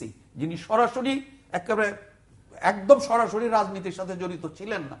একজন ভিসি, যিনি সরাসরি একদম সরাসরি রাজনীতির সাথে জড়িত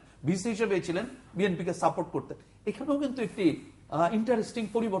ছিলেন না, ভিসি হিসেবে ছিলেন, বিএনপিকে সাপোর্ট করতেন। এখানেও কিন্তু একটি ইন্টারেস্টিং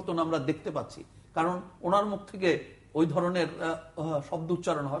পরিবর্তন আমরা দেখতে পাচ্ছি, কারণ ওনার মুখ থেকে ওই ধরনের শব্দ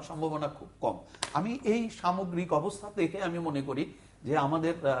উচ্চারণ হওয়ার সম্ভাবনা খুব কম। আমি এই সামগ্রিক অবস্থা দেখে আমি মনে করি যে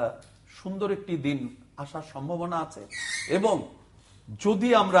আমাদের সুন্দর একটি দিন আসার সম্ভাবনা আছে। এবং যদি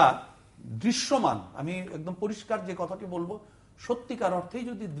আমরা দৃশ্যমান, আমি একদম পরিষ্কার যে কথাটি বলবো, সত্যিকার অর্থেই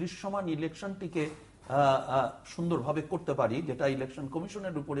যদি দৃশ্যমান ইলেকশনটিকে সুন্দরভাবে করতে পারি, যেটা ইলেকশন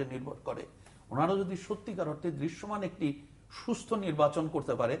কমিশনের উপরে নির্ভর করে, ওনারা যদি সত্যিকার অর্থে দৃশ্যমান একটি সুস্থ নির্বাচন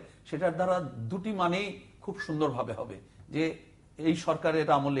করতে পারে, সেটার দ্বারা দুটি মানেই খুব সুন্দরভাবে হবে, যে এই সরকারের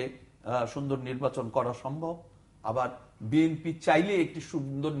আমলে সুন্দর নির্বাচন করা সম্ভব, আবার বিএনপি চাইলে একটি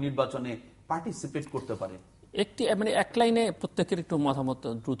সুন্দর নির্বাচনে পার্টিসিপেট করতে পারে। একটি মানে এক লাইনে প্রত্যেকের একটু মতামত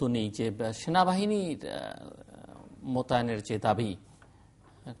দ্রুত নেই, যে সেনাবাহিনীর মোতায়েনের যে দাবি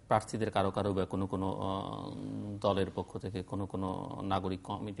প্রার্থীদের কারো কারো বা কোনো কোনো দলের পক্ষ থেকে, কোনো কোনো নাগরিক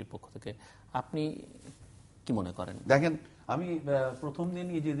কমিটির পক্ষ থেকে, আপনি কি মনে করেন? দেখেন, আমি প্রথম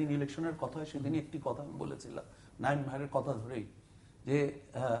দিনই যেদিন ইলেকশনের কথা হয় সেদিনই একটি কথা বলেছিলাম নাইম ভাইয়ের কথা ধরেই, যে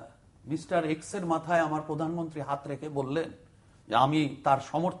মিস্টার এক্স এর মাথায় আমার প্রধানমন্ত্রী হাত রেখে বললেন যে আমি তার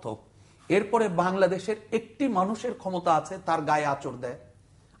সমর্থক, এরপরে বাংলাদেশের একটি মানুষের ক্ষমতা আছে তার গায়ে আঁচড় দেয়,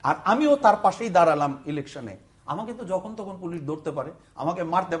 আর আমিও তার পাশেই দাঁড়ালাম ইলেকশনে। আমাকে তো যখন তখন পুলিশ ধরতে পারে, আমাকে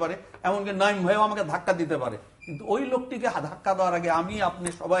মারতে পারে, এমনকি নাইম ভাইও আমাকে ধাক্কা দিতে পারে, কিন্তু ওই লোকটিকে ধাক্কা দেওয়ার আগে আমি আপনি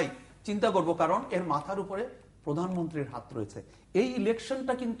সবাই চিন্তা করব, কারণ এর মাথার উপরে প্রধানমন্ত্রীর হাত রয়েছে। এই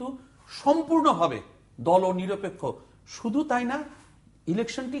ইলেকশনটা কিন্তু সম্পূর্ণভাবে দল ও নিরপেক্ষ। শুধু তাই না,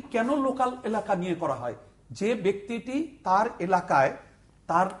 ইলেকশনটি কেন লোকাল এলাকা নিয়ে করা হয়? যে ব্যক্তিটি তার এলাকায়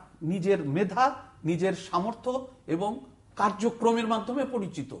তার নিজের মেধা, নিজের সামর্থ্য এবং কার্যক্রমের মাধ্যমে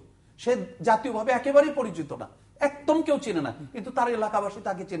পরিচিত, সে জাতীয়ভাবে একেবারেই পরিচিত না, একদম কেউ চেনে না, কিন্তু তার এলাকাবাসী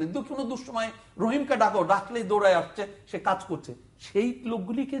তাকে চেনে। কোনো দুঃসময় রহিমকে ডাকো, ডাকলেই দৌড়ায় আসছে, সে কাজ করছে। সেই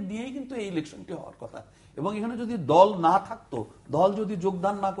লোকগুলিকে দিয়েই কিন্তু এই ইলেকশনটি হওয়ার কথা। এবং এখানে যদি দল না থাকতো, দল যদি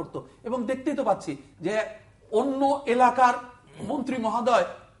যোগদান না করতো, এবং দেখতেই তো পাচ্ছি যে অন্য এলাকার মন্ত্রী মহোদয়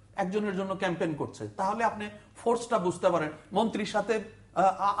একজনের জন্য ক্যাম্পেইন করছে, তাহলে আপনি ফোর্সটা বুঝতে পারেন। মন্ত্রীর সাথে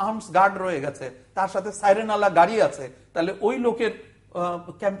আর্মস গার্ড রয়ে গেছে, তার সাথে সাইরেনওয়ালা গাড়ি আছে, তাহলে ওই লোকের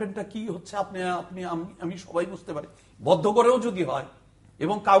ক্যাম্পেইনটা কি হচ্ছে আমি সবাই বুঝতে পারি। বদ্ধ করেও যদি হয়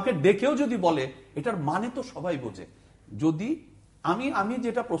এবং কাউকে ডেকেও যদি বলে, এটার মানে তো সবাই বোঝে। যদি আমি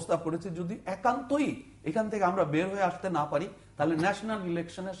যেটা প্রস্তাব করেছি, যদি একান্তই এখান থেকে আমরা বের হয়ে আসতে না পারি, তাহলে ন্যাশনাল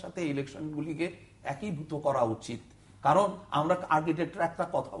ইলেকশনের সাথে ইলেকশনগুলিকে একীভূত করা উচিত। কারণ আমরা আর্কিটেক্টর একটা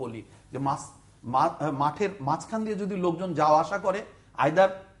কথা বলি যে মাঠের মাঝখান দিয়ে যদি লোকজন যাওয়া আসা করে, আইদার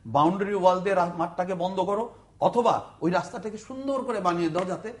বাউন্ডারি ওয়াল দিয়ে মাঠটাকে বন্ধ করো, অথবা ওই রাস্তাটাকে সুন্দর করে বানিয়ে দাও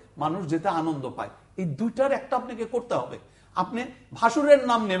যাতে মানুষ যেতে আনন্দ পায়। এই দুইটার একটা আপনাকে করতে হবে। আপনি ভাসুরের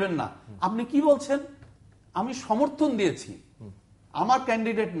নাম নেবেন না, আপনি কি বলছেন, আমি সমর্থন দিয়েছি, আমার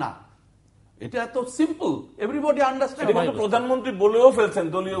ক্যান্ডিডেট না, এটা এত সিম্পল, এভরিবডি আন্ডারস্ট্যান্ড। প্রধানমন্ত্রী বলেও ফেলছেন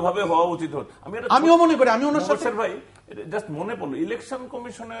দলীয়ভাবে হওয়া উচিত। আমিও মনে করি, আমি ওনার সাথে ভাই জাস্ট মনে পড়লো ইলেকশন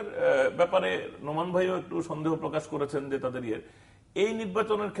কমিশনের ব্যাপারে নোমান ভাইও একটু সন্দেহ প্রকাশ করেছেন যে তাদের এই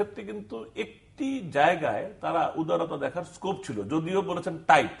নির্বাচনের ক্ষেত্রে কিন্তু একটি জায়গায় তারা উদারতা দেখার স্কোপ ছিল, যদিও বলেছেন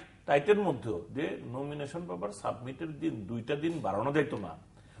টাইটের মধ্যেও যে নমিনেশন পেপার সাবমিটের দিন 2টা দিন বাড়ানো যাইতো না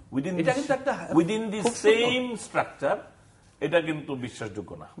উইদিন দি সেম স্ট্রাকচার। এটা কিন্তু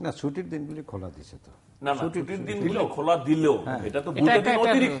বিশ্বাসযোগ্য না। ছুটির দিনগুলি খোলা দিছে তো, না ছুটির দিনগুলো খোলা দিলেও এটা তো 2টা দিন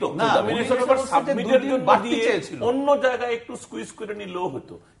অতিরিক্ত। নমিনেশন পেপার সাবমিটের জন্য অন্য জায়গায় একটু স্কুইজ করে নিলেও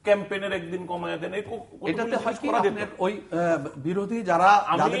হতো, ক্যাম্পেইনের একদিন কমায় দেন। এটাতে ওই বিরোধী যারা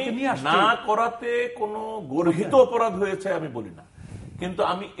না করাতে কোনো গর্হিত অপরাধ হয়েছে আমি বলি না, কিন্তু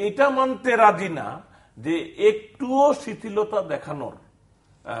আমি এটা মানতে রাজি না যে একটুও শিথিলতা দেখানোর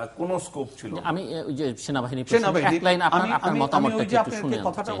কোন স্কোপ ছিল। আমি সেনাবাহিনী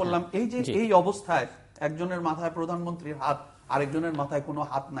কথাটা বললাম, এই যে এই অবস্থায় একজনের মাথায় প্রধানমন্ত্রীর হাত, আরেকজনের মাথায় কোনো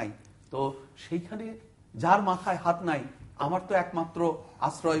হাত নাই, তো সেইখানে যার মাথায় হাত নাই, আমার তো একমাত্র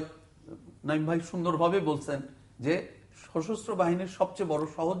আশ্রয়, নাইম ভাই সুন্দরভাবে বলছেন যে সশস্ত্র বাহিনীর সবচেয়ে বড়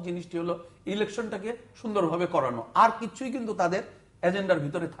সহজ জিনিসটি হলো ইলেকশনটাকে সুন্দরভাবে করানো, আর কিছুই কিন্তু তাদের এজেন্ডার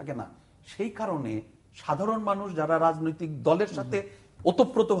ভিতরে থাকে না। সেই কারণে সাধারণ মানুষ যারা রাজনৈতিক দলের সাথে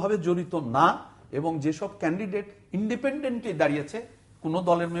ওতপ্রোতভাবে জড়িত না, এবং যেসব ক্যান্ডিডেট ইন্ডিপেন্ডেন্টলি দাঁড়িয়েছে, কোন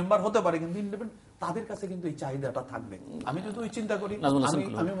দলের মেম্বার হতে পারে কিন্তু ইন্ডিপেন্ডেন্ট, তাদের কাছে কিন্তু এই চাহিদাটা থাকবে। আমি যদি ওই চিন্তা করি,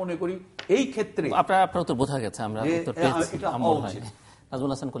 আমি মনে করি এই ক্ষেত্রে আপনার উত্তর বোঝা গেছে, আমরা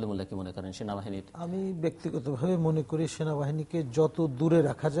নাজমুল হাসান কলিমুল্লাহ কি মনে করেন সেনাবাহিনীর? আমি ব্যক্তিগতভাবে মনে করি সেনাবাহিনীকে যত দূরে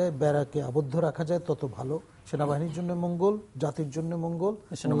রাখা যায়, ব্যারাকে আবদ্ধ রাখা যায়, তত ভালো। সেনাবাহিনীর জন্য মঙ্গল, জাতির জন্য মঙ্গল,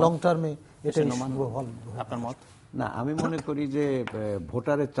 লং টার্মে এটাই সম্ভব। আপনার মত? না, আমি মনে করি যে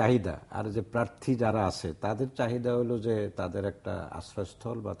ভোটারের চাহিদা আর যে প্রার্থী যারা আছে তাদের চাহিদা হলো যে তাদের একটা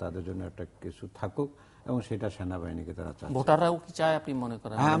আশ্রয়স্থল বা তাদের জন্য একটা কিছু থাকুক, এবং সেটা সেনাবাহিনীকে তারা চায়। ভোটাররাও কি চায় আপনি মনে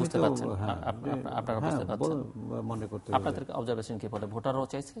করেন? মনে করতে আপনাদের অবজারভেশন কি বলে, ভোটাররাও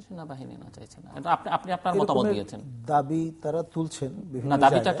চাইছে, সেনাবাহিনী না চাইছে না? আপনি আপনার মতামত দিয়েছেন। দাবি তারা তুলছেন, না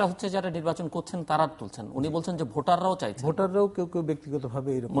দাবিটা একটা হচ্ছে যারা নির্বাচন করছেন তারা তুলছেন, উনি বলছেন যে ভোটাররাও চাইছে। ভোটাররাও কেউ কেউ ব্যক্তিগতভাবে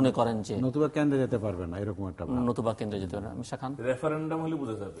এরকম মনে করেন যে নতুবা কেন্দ্রে যেতে পারবে না, এরকম একটা নতুবা কেন্দ্রে যেতে পারবে না। মিশা খান, রেফারেন্ডাম হলে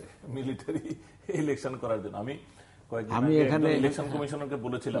বোঝা যাবে মিলিটারি ইলেকশন করার জন্য। আমি এখানে ইলেকশন কমিশনারকে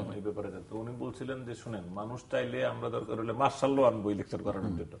বলেছিলাম এই ব্যাপারে, তো উনি বলছিলেন যে শুনেন, মানুষ চাইলে আমরা দরকার হলে মার্শাল ল আনবো ইলেকশন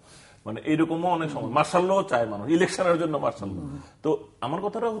করানোর জন্য, মানে এইরকমও অনেক সময় মার্শাল ল চায় মানুষ ইলেকশনের জন্য মার্শাল ল। তো আমার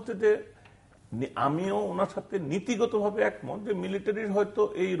কথাটা হচ্ছে যে আমিও ওনার সাথে নীতিগতভাবে একমত যে মিলিটারির হয়তো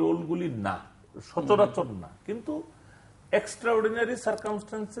এই রোলগুলি না, সচরাচর না, কিন্তু extraordinary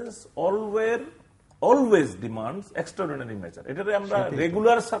circumstances always demands extraordinary measure. এটাতে আমরা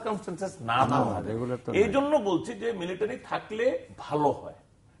রেগুলার সার্কামস্টেন্সেস না, এই জন্য বলছি যে মিলিটারি থাকলে ভালো হয়,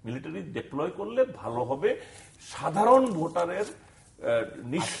 মিলিটারি ডিপ্লয় করলে ভালো হবে, সাধারণ ভোটারের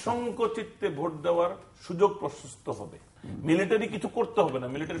নিঃসংক চিত্তে ভোট দেওয়ার সুযোগ প্রশস্ত হবে। মিলিটারি কিছু করতে হবে না,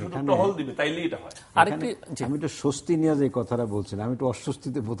 মিলিটারি শুধু টহল দিবে, তাইলেই এটা হয়। আমি একটু স্বস্তি নিয়ে যে কথাটা বলছিলাম, আমি একটু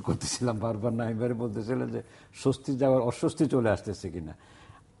অস্বস্তিতে বোধ করতেছিলাম, বারবার নাইমবারে বলতেছিলেন যে স্বস্তি যাওয়ার অস্বস্তি চলে আসতেছে কিনা।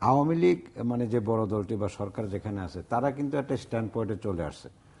 আওয়ামী লীগ মানে যে বড় দলটি বা সরকার যেখানে আছে, তারা কিন্তু একটা স্ট্যান্ড পয়েন্টে চলে আসছে,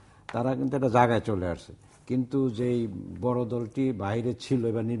 তারা কিন্তু একটা জায়গায় চলে আসছে, কিন্তু যেই বড় দলটি বাইরে ছিল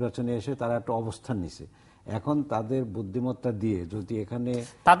এবার নির্বাচনে এসে তারা একটা অবস্থান নিছে। এখন তাদের বুদ্ধিমত্তা দিয়ে যদি এখানে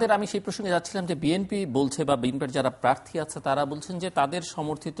তাদের, আমি সেই প্রসঙ্গে যাচ্ছিলাম যে বিএনপি বলছে বা বিএনপির যারা প্রার্থী আছে তারা বলছেন যে তাদের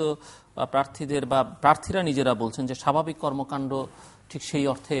সমর্থিত প্রার্থীদের বা প্রার্থীরা নিজেরা বলছেন যে স্বাভাবিক কর্মকাণ্ড ঠিক সেই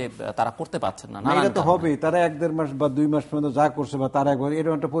অর্থে তারা করতে পারছেন না। এটা তো হবে, তারা 1-1.5 মাস বা 2 মাস পর্যন্ত যা করছে বা তারা একবার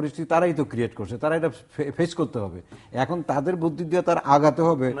এরকম একটা পরিস্থিতি তারাই তো ক্রিয়েট করছে, তারা এটা ফেস করতে হবে। এখন তাদের বুদ্ধি দিয়ে তার আগাতে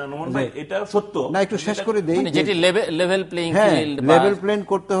হবে। এটা সত্য না, একটু শেষ করে দেই, যেটি level playing field, level plane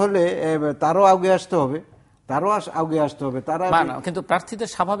করতে হলে তারও আগে আসতে হবে, তারা কিন্তু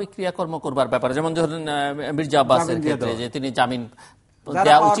প্রার্থীদের স্বাভাবিক ক্রিয়াকর্ম করবার ব্যাপারে, যেমন ধরুন মির্জা আব্বাসের ক্ষেত্রে যে তিনি জামিন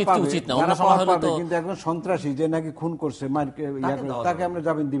দেওয়া উচিত না, অন্য সময় হলে তো কিন্তু একজন সন্ত্রাসী যে নাকি খুন করছে তাকে আমরা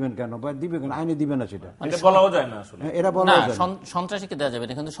জামিন দিবেন কেন বা দিবে কেন, আইনে দিবে না, সেটা বলাও যায় না আসলে। এরা বলা যায় না, সন্ত্রাসীকে দেওয়া যাবে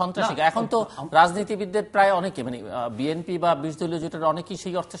না, কিন্তু সন্ত্রাসীকে এখন তো রাজনীতিবিদদের প্রায় অনেকে, মানে বিএনপি বা 20 দলীয় জোটের অনেকেই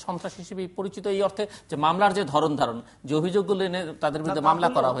সেই অর্থে সন্ত্রাসী হিসেবে পরিচিত, এই অর্থে যে মামলার যে ধরন যে অভিযোগগুলো এনে তাদের বিরুদ্ধে মামলা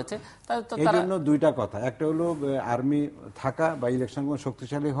করা হয়েছে। এই জন্য দুইটা কথা, একটা হলো আর্মি থাকা বা ইলেকশন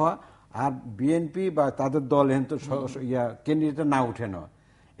শক্তিশালী হওয়া, আর বিএনপি বা তাদের দল ক্যান্ডিডেট না উঠে নেওয়া।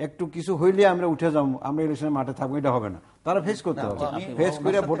 একটু কিছু হইলে আমরা উঠে যাবো, আমরা ইলেকশনের মাঠে থাকবো, এটা হবে না, তারা ফেস করতে হবে, ফেস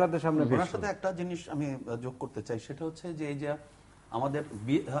করে ভোটারদের সামনে ফেস করতে হবে। একটা জিনিস আমি যোগ করতে চাই, সেটা হচ্ছে যে এই যে আমাদের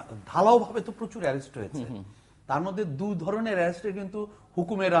ঢালাও ভাবে তো প্রচুর অ্যারেস্ট হয়েছে, তার মধ্যে 2 ধরনের অ্যারেস্টের কিন্তু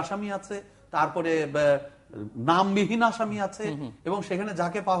হুকুমের আসামি আছে, তারপরে নামবিহীন আসামি আছে, এবং সেখানে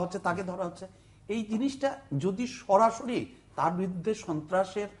যাকে পাওয়া হচ্ছে তাকে ধরা হচ্ছে। এই জিনিসটা যদি সরাসরি তার বিরুদ্ধে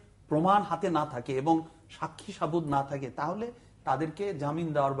সন্ত্রাসের প্রমাণ হাতে না থাকে এবং সাক্ষী সাবুত না থাকে, তাহলে তাদেরকে জামিন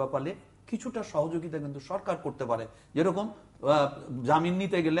দেওয়ার ব্যাপারে কিছুটা সহযোগিতা কিন্তু সরকার করতে পারে। যেরকম জামিন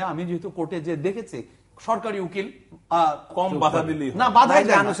নিতে গেলে আমি যেহেতু কোর্টে যে দেখেছি, সরকারি উকিল কম বাধা দিলি না, বাধাই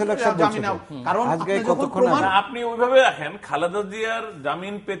যায় না, কারণ আপনি ওইভাবে রাখেন। খালেদা জিয়ার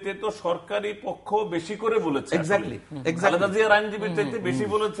জামিন পেতে তো সরকারি পক্ষ বেশি করে বলেছে, খালেদা জিয়ার আইনজীবীর চাইতে বেশি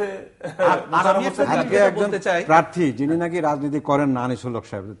বলেছে। আজকে একজন প্রার্থী যিনি নাকি রাজনীতি করেন না, আনিসুল হক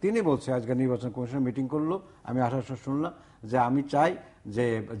সাহেব, তিনি বলছে, আজকে নির্বাচন কমিশন মিটিং করলো, আমি আশা শুনলাম যে আমি চাই যে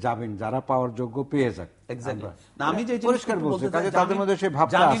জামিন যারা পাওয়ার যোগ্য পেয়ে যাক। আমি যে পরিষ্কার বলছি, তাদের মধ্যে সেই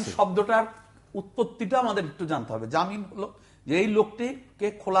ভাবটা আছে। জামিন শব্দটার উৎপত্তিটা আমাদের একটু জানতে হবে। জামিন হলো যে এই লোকটিকে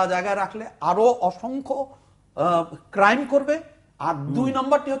খোলা জায়গায় রাখলে আরো অসংখ্য ক্রাইম করবে, আর 2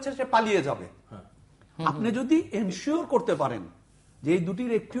 নম্বরটি হচ্ছে সে পালিয়ে যাবে। আপনি যদি এনশিওর করতে পারেন যে এই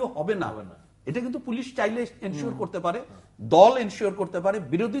দুটির একটিও হবে না, এটা কিন্তু পুলিশ চাইলে এনশিওর করতে পারে, দল এনশিওর করতে পারে,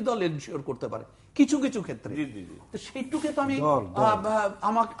 বিরোধী দল এনশিওর করতে পারে কিছু কিছু ক্ষেত্রে। তো সেইটুকে তো আমি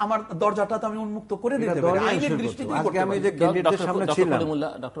আমার দরজাটা তো আমি উন্মুক্ত করে দিতে পারি আইনের দৃষ্টিতে।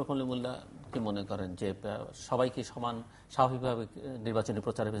 ডক্টর খলিমুল্লাহ কি মনে করেন যে সবাই কি সমান স্বাভাবিকভাবে নির্বাচনী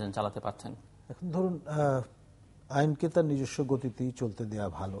প্রচার অভিযান চালাতে পারছেন? এখন ধরুন, আইনকে তার নিজস্ব গতিতেই চলতে দেওয়া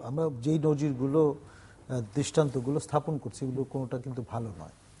ভালো। আমরা যেই নজিরগুলো দৃষ্টান্তগুলো স্থাপন করছি, এগুলো কোনোটা কিন্তু ভালো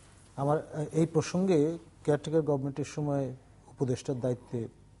নয়। আমার এই প্রসঙ্গে কেয়ারটেকার গভর্নমেন্টের সময় উপদেষ্টার দায়িত্বে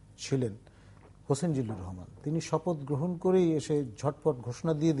ছিলেন হোসেন জিল্লুর রহমান। তিনি শপথ গ্রহণ করেই এসে ঝটপট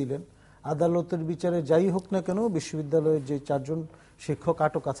ঘোষণা দিয়ে দিলেন, আদালতের বিচারে যাই হোক না কেন বিশ্ববিদ্যালয়ের যে 4 জন শিক্ষক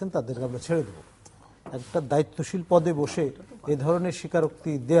আটক আছেন তাদেরকে আমরা ছেড়ে দেব। একটা দায়িত্বশীল পদে বসে এ ধরনের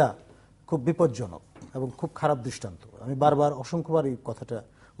স্বীকারোক্তি দেয়া খুব বিপজ্জনক এবং খুব খারাপ দৃষ্টান্ত। আমি বারবার অসংখ্যবার এই কথাটা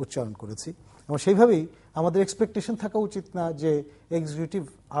উচ্চারণ করেছি, এবং সেইভাবেই আমাদের এক্সপেকটেশন থাকা উচিত না যে executive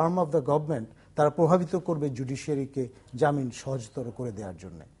arm of the government তারা প্রভাবিত করবে জুডিশিয়ারিকে জামিন সহজতর করে দেওয়ার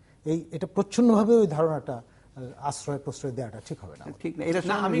জন্য। এটা প্রচ্ছন্নভাবে ওই ধারণাটা আশ্রয় প্রশ্রয় দেওয়াটা ঠিক হবে না। ঠিক না, এটা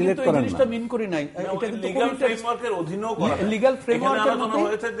আমি কিন্তু এই জিনিসটা মিন করি নাই। এটা কিন্তু লিগ্যাল ফ্রেমওয়ার্কের অধীনেও করা, লিগ্যাল ফ্রেমওয়ার্কের মধ্যে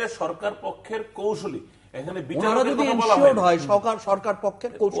হয়েছে যে সরকার পক্ষের কৌশলী, এখানে বিচারক যদি ইনশিওরড হয়, সরকার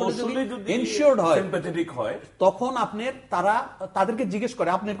পক্ষের কৌশলী যদি ইনশিওরড হয়, সিম্প্যাথেটিক হয়, তখন আপনার তাদেরকে জিজ্ঞেস করে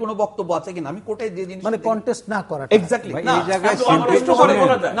আপনার কোনো বক্তব্য আছে কিনা। আমি কোর্টে যে জিনিস মানে কন্টেস্ট না করা, এক্স্যাক্টলি না, এই জায়গায় সিম্প্যাথি করে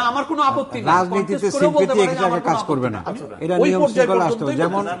না, আমার কোনো আপত্তি নেই। রাজনীতিতে সিম্প্যাথি এক জায়গায় কাজ করবে না, এটা নিয়ম শৃঙ্খলা আসতে হবে।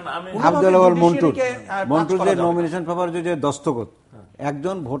 যেমন আব্দুল আওয়াল মন্টুর যে নমিনেশন পেপার যে দস্তখত,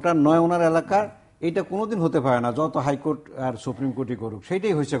 একজন ভোটার নয় ওনার এলাকার, এটা কোনোদিন হতে পারে না, যত হাইকোর্ট আর সুপ্রিম কোর্টই করুক।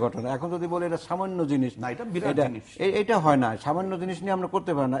 সেইটাই হয়েছে ঘটনা। এখন যদি বলে এটা সামান্য জিনিস, না, এটা হয় না, সামান্য জিনিস নিয়ে আমরা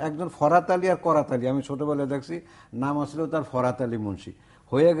করতে পারি না। একজন ফরাত আলী আর করাত আলী, আমি ছোটবেলায় দেখছি, নাম আসলেও তার ফরাত আলী মুন্সি,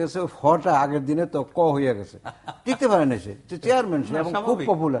 হয়ে গেছে ফটা আগের দিনে তো ক হয়ে গেছে, টিকতে পারে না, সে চেয়ারম্যান, সে এবং খুব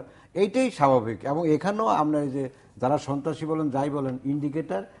পপুলার। এইটাই স্বাভাবিক। এবং এখানেও আমরা এই যে যারা সন্ত্রাসী বলেন যাই বলেন,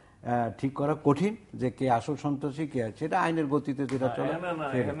 ইন্ডিকেটর ঠিক করা কঠিন, যে কে আসল সন্ত্রাসী কে আছে, সেটা আইনের গতিতে যেটা চলে।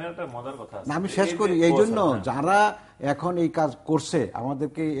 আমি শেষ করি, এই জন্য যারা এখন এই কাজ করছে,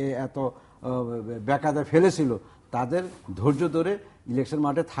 আমাদেরকে এত বেকায়দায় ফেলেছিল, তাদের ধৈর্য ধরে ইলেকশন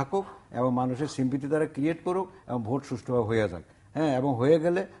মাঠে থাকুক এবং মানুষের সিম্পিতি দ্বারা ক্রিয়েট করুক এবং ভোট সুষ্ঠুভাবে হয়ে যাক। হ্যাঁ, এবং হয়ে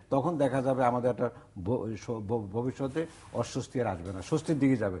গেলে তখন দেখা যাবে আমাদের একটা ভবিষ্যতে অস্বস্তি আর আসবে না, স্বস্তির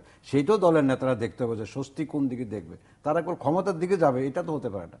দিকে যাবে। সেইটাও দলের নেতারা দেখতে হবে যে স্বস্তি কোন দিকে দেখবে। তারা একবার ক্ষমতার দিকে যাবে, এটা তো হতে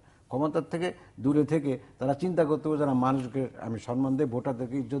পারে না। ক্ষমতার থেকে দূরে থেকে তারা চিন্তা করতে হবে যারা মানুষকে আমি সম্মান দিই,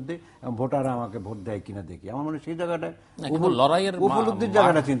 ভোটারদেরকে ইজ্জত দিই, এবং ভোটাররা আমাকে ভোট দেয় কিনা দেখি। আমার মনে হয় সেই জায়গাটায় লড়াইয়ের উপলব্ধির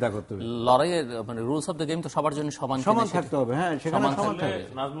জায়গাটা চিন্তা করতে হবে। লড়াইয়ের মানে রুলস অফ দ্য গেম তো সবার জন্য সমান থাকতে হবে। হ্যাঁ, সেখানে সমান থাকবে।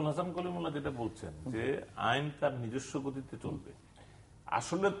 নাজমুল হাসান কলিমুল্লাহ যেটা বলছেন যে আইন তার নিজস্ব গতিতে চলবে,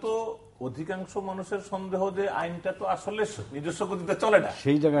 আসলে তো অধিকাংশ মানুষের সন্দেহ যে আইনটা তো আসলে নিজস্ব গতিতে চলে না,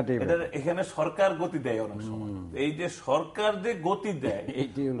 সেই জায়গাটাই এখানে সরকার গতি দেয় অনেক সময়। এই যে সরকার যে গতি দেয়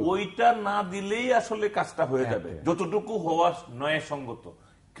ওইটা না দিলেই আসলে কাজটা হয়ে যাবে, যতটুকু হওয়া ন্যায়সঙ্গত,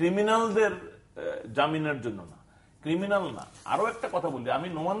 ক্রিমিনালদের জামিনের জন্য না, ক্রিমিনাল না। আরো একটা কথা বলি, আমি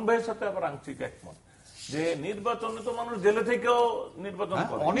নোমান ভাইয়ের সাথে আবার আংশিক একমত যে নির্বাচনে তো মানুষ জেলে থেকেও নির্বাচন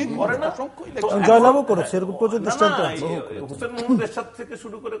করে না, জয়লাভও করেছে, এরকম প্রচুর দৃষ্টান্ত আছে। হোসেন মোহাম্মদ এরশাদ থেকে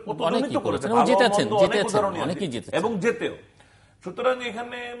শুরু করে কতজনই তো করেছে এবং জেতেও। সুতরাং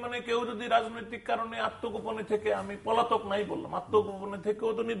এখানে মানে কেউ যদি রাজনৈতিক কারণে আত্মগোপনে থেকে, আমি পলাতক নাই বললাম, আত্মগোপনে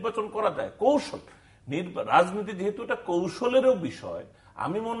থেকেও তো নির্বাচন করা যায়, কৌশল। রাজনীতি যেহেতু এটা কৌশলেরও বিষয়,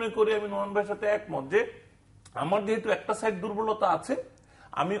 আমি মনে করি, আমি নোমান ভাইয়ের সাথে একমত যে আমার যেহেতু একটা সাইড দুর্বলতা আছে,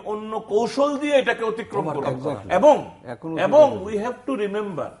 আমি অন্য কৌশল দিয়ে এটাকে অতিক্রম করব। এবং we have to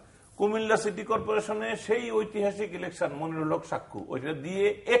remember Comilla city কর্পোরেশনে সেই ঐতিহাসিক ইলেকশন, মনিরুল হক সাক্ষ্য, ওইটা দিয়ে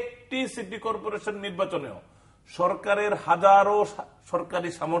একটি সিটি কর্পোরেশন নির্বাচনেও সরকারের হাজারো সরকারি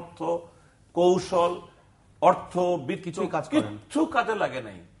সামর্থ্য, কৌশল, অর্থ, কিচ্ছু কাজে লাগে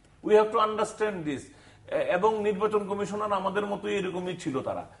নাই। We have to understand this. এবং নির্বাচন কমিশনার আমাদের মতোই এরকমই ছিল,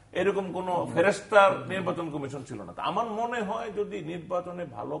 তারা এরকম কোন ফেরেশতার নির্বাচন কমিশন ছিল না। আমার মনে হয় যদি নির্বাচনে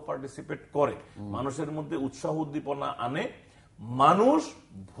ভালো পার্টিসিপেট করে, মানুষের মধ্যে উৎসাহ উদ্দীপনা আনে, মানুষ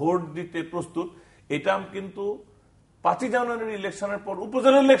ভোট দিতে প্রস্তুত। এটা কিন্তু 5 জানুয়ারির ইলেকশনের পর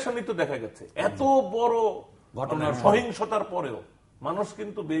উপজেলা ইলেকশনই তো দেখা গেছে, এত বড় ঘটনার সহিংসতার পরেও মানুষ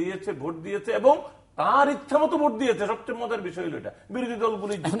কিন্তু বেরিয়েছে, ভোট দিয়েছে এবং তার ইচ্ছা মতো ভোট দিয়েছে। সবচেয়ে মজার বিষয় হলো এটা, বিরোধী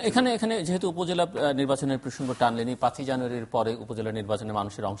দলগুলি এখানে যেহেতু উপজেলা নির্বাচনের প্রসঙ্গ টানলেনি, 5 জানুয়ারির পরে উপজেলা নির্বাচনে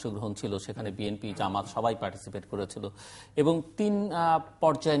মানুষের অংশগ্রহণ ছিল, সেখানে বিএনপি, জামাত সবাই পার্টিসিপেট করেছিল এবং 3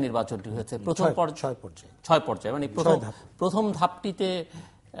 পর্যায়ে নির্বাচনটি হয়েছে। প্রথম 6 পর্যায়ে, মানে প্রথম ধাপটিতে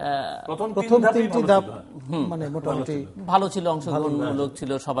প্রথম 3টি ধাপ মানে মোটামুটি ভালো ছিল, অংশগ্রহণমূলক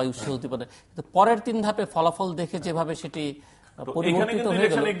ছিল, সবাই উৎসাহ উদ্দীপনা। কিন্তু পরের 3 ধাপে ফলাফল দেখে যেভাবে সেটি পরিবর্তিত হয়ে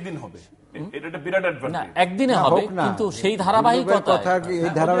গেল, একদিন হবে, এটা বিরাট অ্যাডভান্টেজ, একদিনে হবে, কিন্তু সেই ধারাবাহিকতা,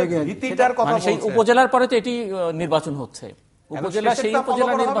 সেই উপজেলার পরে তো এটি নির্বাচন হচ্ছে, উপজেলা সেই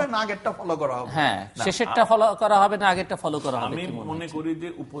উপজেলা নির্বাচন আগেরটা ফলো করা হবে, হ্যাঁ শেষেরটা ফলো করা হবে না আগেরটা ফলো করা হবে। আমি মনে করি যে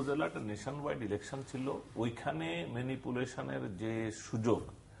উপজেলাটা নেশন ওয়াইড ইলেকশন ছিল, ওইখানে ম্যানিপুলেশনের যে সুযোগ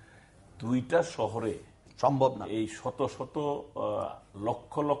 2টা শহরে সম্ভব না, এই শত শত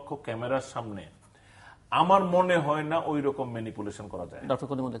লক্ষ লক্ষ ক্যামেরার সামনে আমার মনে হয় না ওই রকম ম্যানিপুলেশন করা যায়। ডক্টর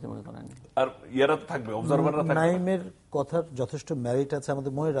কলিমুল্লাহ কি মনে করেন? আর ইয়ারা তো থাকবে, অবজারভাররা থাকবে। নাইমের কথার যথেষ্ট মেরিট আছে,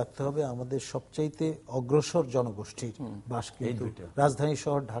 আমাদের মনে রাখতে হবে আমাদের সবচাইতে অগ্রসর জনগোষ্ঠীর বাস কিন্তু রাজধানী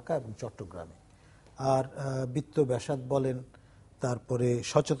শহর ঢাকা এবং চট্টগ্রামে। আর বিত্ত ব্যাসাদ বলেন, তারপরে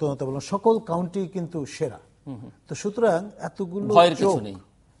সচেতনতা বলেন, সকল কাউন্টি কিন্তু সেরা। তো সুতরাং এতগুলো চোখ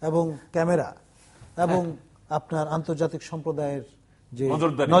এবং ক্যামেরা এবং আপনার আন্তর্জাতিক সম্প্রদায়ের যে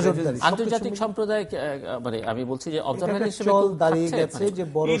নজরদারি, আন্তর্জাতিক সম্প্রদায়, মানে আমি বলছি যে অবজারভার হিসেবে দাঁড়িয়ে গেছে যে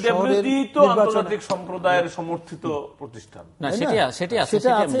বড় শহরের আন্তর্জাতিক সম্প্রদায়ের সমর্থিত প্রতিষ্ঠান, না সেটা আছে।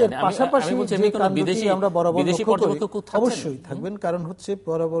 পাশাপাশি বিদেশি আমরা বরাবর অবশ্যই থাকবেন, কারণ হচ্ছে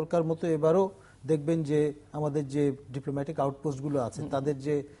বরাবরকার মতো এবারও দেখবেন যে আমাদের যে ডিপ্লোম্যাটিক আউটপোস্টগুলো আছে, তাদের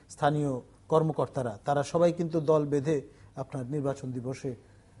যে স্থানীয় কর্মকর্তারা, তারা সবাই কিন্তু দল বেঁধে আপনার নির্বাচন দিবসে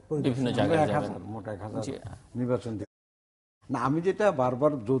বিভিন্ন জায়গায় নির্বাচন না। আমি যেটা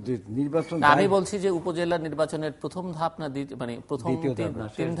বারবার নির্বাচন, আমি বলছি যে উপজেলা নির্বাচনের প্রথম ধাপ না, মানে প্রথম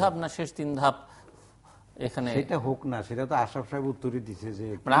 3 ধাপ না শেষ 3 ধাপ, এখানে সেটা হোক না, সেটা তো আশরাফ সাহেব উত্তরই দিচ্ছে যে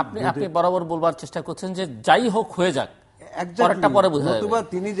আপনি বরাবর বলবার চেষ্টা করছেন যে যাই হোক হয়ে যাক, পরে বোঝা যাবে।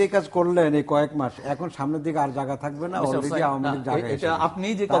 তিনি যে কাজ করলেন এই কয়েক মাস, এখন সামনের দিকে আর জায়গা থাকবে না, অলরেডি আওয়ামী লীগ জায়গা। এটা আপনি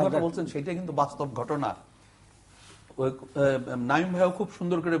যে কথাটা বলছেন সেটা কিন্তু বাস্তব ঘটনা। নাইম ভাইও খুব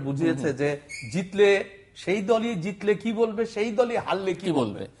সুন্দর করে বুঝিয়েছে যে জিতলে সেই দলই জিতলে কি বলবে, সেই দলই হারলে কি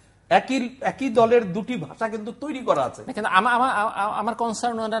বলবে। একই দলের 2টি ভাষা কিন্তু তৈরি করা আছে। আমার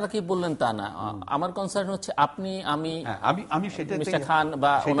কনসার্ন ওনারা কি বললেন তা না, আমার কনসার্ন হচ্ছে আপনি আমি সেটা মিস্টার খান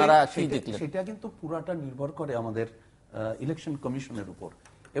বা ওনারা কি দেখলেন, সেটা কিন্তু পুরাটা নির্ভর করে আমাদের ইলেকশন কমিশনের উপর।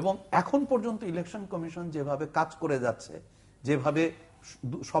 এবং এখন পর্যন্ত ইলেকশন কমিশন যেভাবে কাজ করে যাচ্ছে, যেভাবে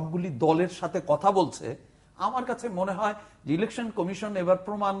সবগুলি দলের সাথে কথা বলছে, আমার কাছে মনে হয় যে ইলেকশন কমিশন এবার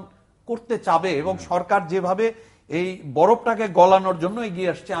প্রমাণ করতে চাবে এবং সরকার যেভাবে এই বরফটাকে গলানোর জন্য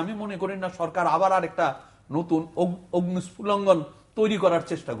এগিয়ে আসছে। আমি মনে করি না সরকার আবার আরেকটা নতুন অগ্নিস্ফুলঙ্গন তৈরি করার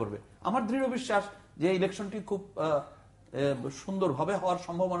চেষ্টা করবে। আমার দৃঢ় বিশ্বাস যে ইলেকশনটি খুব সুন্দরভাবে হওয়ার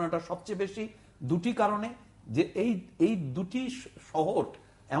সম্ভাবনাটা সবচেয়ে বেশি দুটি কারণে, যে এই দুটি শহর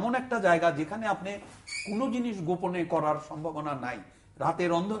এমন একটা জায়গা যেখানে আপনি কোনো জিনিস গোপনে করার সম্ভাবনা নাই,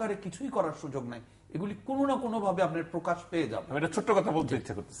 রাতের অন্ধকারে কিছুই করার সুযোগ নাই, এগুলি কোনো না কোনো ভাবে আপনার প্রকাশ পেয়ে যাবে। আমি একটা ছোট্ট কথা বলতে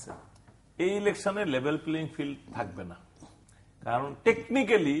ইচ্ছা করতেছে, এই ইলেকশনে লেভেল প্লেইং ফিল্ড থাকবে না, কারণ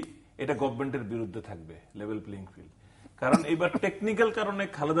টেকনিক্যালি এটা গভর্নমেন্টের বিরুদ্ধে থাকবে লেভেল প্লেইং ফিল্ড। কারণ এবার টেকনিক্যাল কারণে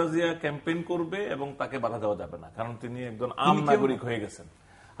খালেদা জিয়া ক্যাম্পেইন করবে এবং তাকে বাধা দেওয়া যাবে না, কারণ তিনি একজন আম নাগরিক হয়ে গেছেন।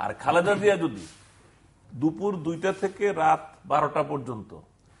 আর খালেদা জিয়া যদি দুপুর 2টা থেকে রাত 12টা পর্যন্ত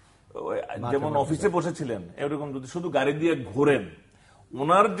যেমন অফিসে বসেছিলেন এরকম যদি শুধু গাড়ি দিয়ে ঘোরেন,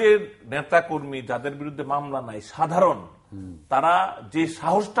 ওনার যে নেতা কর্মী যাদের বিরুদ্ধে মামলা নাই সাধারণ, তারা যে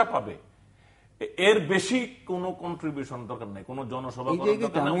সাহসটা পাবে এর বেশি কোনো কন্ট্রিবিউশন দরকার নাই, কোনো জনসভা করার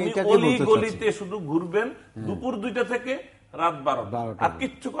দরকার নাই। উনি অলি গলিতে শুধু ঘুরবেন দুপুর 2টা থেকে রাত 12টা, আর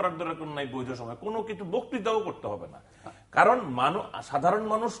কিচ্ছু করার দরকার নাই। বৈধ সময় কোনো কিছু বক্তৃতাও করতে হবে না, কারণ সাধারণ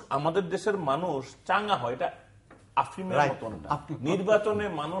মানুষ, আমাদের দেশের মানুষ চাঙ্গা হয়, এটা আফিমের মতন না। নির্বাচনে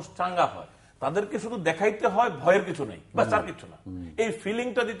মানুষ চাঙ্গা হয়, তাদেরকে শুধু দেখাইতে হয় ভয়ের কিছু নেই, বা তার কিছু না, এই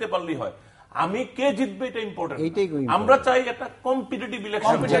ফিলিংটা দিতে পারলেই হয়। আমি কে জিতবে এটা ইম্পর্টেন্ট, আমরা চাই একটা কম্পিটিটিভ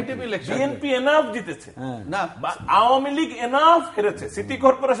ইলেকশন। বিএনপি এনাফ জিতেছে না, আওয়ামী লীগ এনাফ হেরেছে, সিটি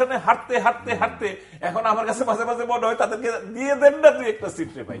কর্পোরেশনে হারতে হারতে হারতে এখন আমার কাছে মাঝে মাঝে মনে হয় তাদেরকে দিয়ে দেন না তুই একটা সিট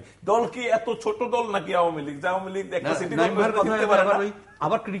রে ভাই। দল কি এত ছোট দল নাকি আওয়ামী লীগ? আওয়ামী লীগ একটা সিটি কর্পোরেশনে জিততে পারে না।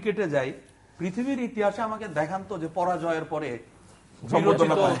 আবার ক্রিকেটে যাই, পৃথিবীর ইতিহাসে আমাকে দেখান তো যে পরাজয়ের পরে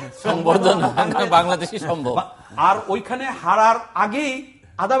বাংলাদেশই সম্ভব, আর ওইখানে হারার আগেই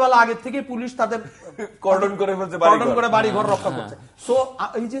আধাবেলা আগের থেকে পুলিশ তাদের কর্ডন করে ফেলছে, বাড়ি ঘর রক্ষা করছে। সো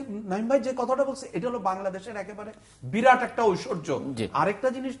এই যে নাইম ভাই যে কথাটা বলছে, এটা হলো বাংলাদেশের একেবারে বিরাট একটা ঐশ্বর্য। আরেকটা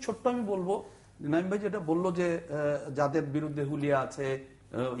জিনিস ছোট্ট আমি বলবো, নাইম ভাই যেটা বললো যে যাদের বিরুদ্ধে হুলিয়া আছে,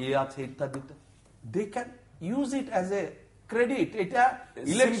 ইয়ে আছে ইত্যাদি, they can use it as a credit. এটা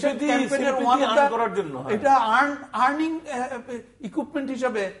ইলেকশন ক্যাম্পেইনের করার জন্য, এটা আর্নিং ইকুইপমেন্ট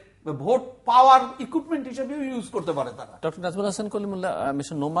হিসেবে, ভোট পাওয়ার ইকুইপমেন্ট হিসেবে ইউজ করতে পারে তারা। ডক্টর নাজমুল হাসান কলিমুল্লাহ,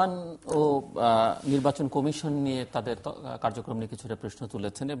 মিস্টার নোমান ও নির্বাচন কমিশন নিয়ে তাদের কার্যক্রম নিয়ে কিছুটা প্রশ্ন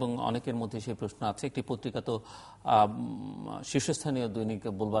তুলেছেন, এবং অনেকের মধ্যে সেই প্রশ্ন আছে। একটি পত্রিকা তো শীর্ষস্থানীয় দৈনিক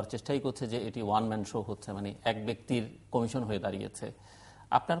বলবার চেষ্টাই করছে যে এটি ওয়ান ম্যান শো হচ্ছে, মানে এক ব্যক্তির কমিশন হয়ে দাঁড়িয়েছে।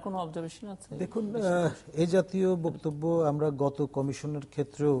 আপনার কোনো অবজারভেশন আছে? দেখুন, এই জাতীয় বক্তব্য আমরা গত কমিশনের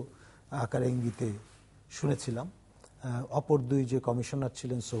ক্ষেত্রেও আকার ইঙ্গিতে শুনেছিলাম। অপর দুই যে কমিশনার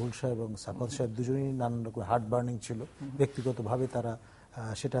ছিলেন, সোহুল সাহেব এবং সাফাত সাহেব, দুজনেই নানান রকম হার্ট বার্নিং ছিল। ব্যক্তিগতভাবে তারা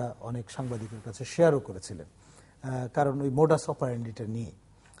সেটা অনেক সাংবাদিকের কাছে শেয়ারও করেছিলেন, কারণ ওই মোডাস অপারেন্ডিটা নিয়ে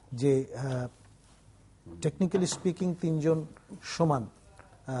যে টেকনিক্যালি স্পিকিং 3 জন সমান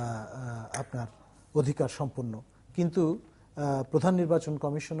আপনার অধিকার সম্পন্ন, কিন্তু প্রধান নির্বাচন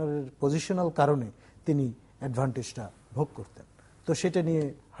কমিশনারের পজিশনাল কারণে তিনি অ্যাডভান্টেজটা ভোগ করতেন। তো সেটা নিয়ে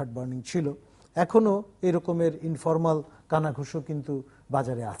হার্ট বার্নিং ছিল। এখনো এরকমের ইনফরমাল কানাঘুষো কিন্তু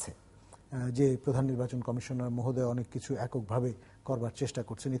বাজারে আছে, যে প্রধান নির্বাচন কমিশনার মহোদয় অনেক কিছু এককভাবে করবার চেষ্টা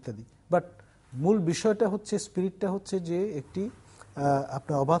করছেন ইত্যাদি। বাট মূল বিষয়টা হচ্ছে, স্পিরিটটা হচ্ছে যে একটি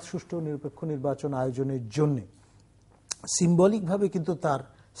আপনার অবাধ, সুষ্ঠু, নিরপেক্ষ নির্বাচন আয়োজনের জন্যে সিম্বলিকভাবে কিন্তু তার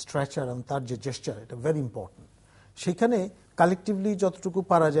স্ট্রাকচার এবং তার যে জেস্চার, এটা ভেরি ইম্পর্টেন্ট। সেখানে কালেকটিভলি যতটুকু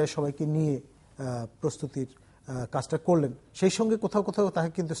পারা যায় সবাইকে নিয়ে প্রস্তুতির কাজটা করলেন। সেই সঙ্গে কোথাও কোথাও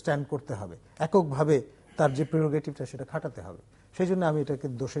তাকে কিন্তু স্ট্যান্ড করতে হবে, এককভাবে তার যে প্রেরোগেটিভটা সেটা খাটাতে হবে। সেই জন্য আমি এটাকে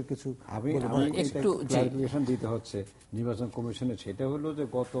দোষের কিছু একটু ক্লারিফিকেশন দিতে হচ্ছে নির্বাচন কমিশনের। সেটা হলো যে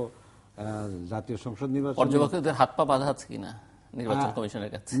গত জাতীয় সংসদ নির্বাচন পর্যবেক্ষকদের হাত পা বাঁধা আছে কিনা নির্বাচন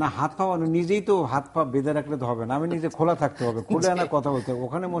কমিশনের কাছে? না, হাত পা নিজেই তো হাত পা বেঁধে রাখলে তো হবে না, আমি নিজে খোলা থাকতে হবে, খুলে আনা কথা বলতে হবে।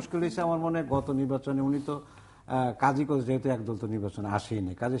 ওখানে মুশকিল হয়েছে আমার মনে হয় গত নির্বাচনে উনি তো কাজই করে, যেহেতু একদল তো নির্বাচনে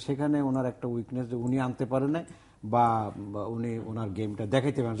আসেনি, কাজে সেখানে ওনার একটা উইকনেস যে উনি আনতে পারে নাই, বা উনি ওনার গেমটা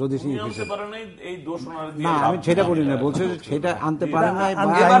দেখাইতে পারেন। যদি না, আমি সেটা বলি না, বলছে সেটা আনতে পারেন নাই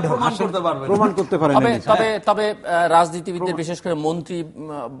প্রমাণ করতে পারেন। তবে রাজনীতিবিদদের, বিশেষ করে মন্ত্রী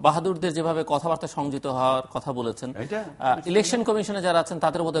বাহাদুরদের যেভাবে কথাবার্তা সংযত হওয়ার কথা বলেছেন, ইলেকশন কমিশনে যারা আছেন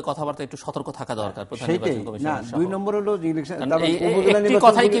তাদের মধ্যে কথাবার্তা একটু সতর্ক থাকা দরকার। দুই নম্বর হলো যে ইলেকশন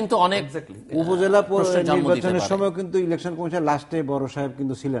কথাই কিন্তু অনেক উপজেলা নির্বাচনের সময় কিন্তু ইলেকশন কমিশন লাস্টে বড় সাহেব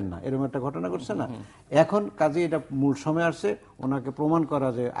কিন্তু ছিলেন না, এরকম একটা ঘটনা ঘটছে না। এখন কাজে এটা মূল সময় আসছে ওনাকে প্রমাণ করা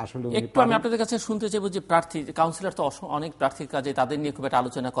যে আসলে একটু আমি আপনাদের কাছে শুনতে চাইব যে প্রার্থী, কাউন্সিলর তো অনেক প্রার্থীর কাজে, তাদের নিয়ে খুব একটা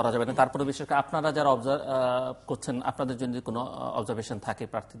আলোচনা করা যাবে না। তারপরে বিশেষ করে আপনারা যারা অবজার্ভ করছেন, আপনাদের জন্য কোনো অবজারভেশন থাকে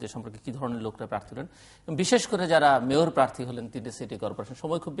প্রার্থীদের সম্পর্কে, কি ধরনের লোকরা প্রার্থী হলেন, বিশেষ করে যারা মেয়র প্রার্থী হলেন 3টে সিটি কর্পোরেশন?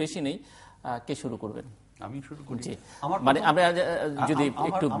 সময় খুব বেশি নেই, কে শুরু করবেন? আমি শুরু করি। মানে আমরা যদি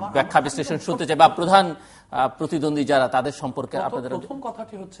একটু ব্যাখ্যা বিশ্লেষণ শুনতে চাই বা প্রধান প্রতিদ্বন্দ্বী যারা তাদের সম্পর্কে আপনাদের। প্রথম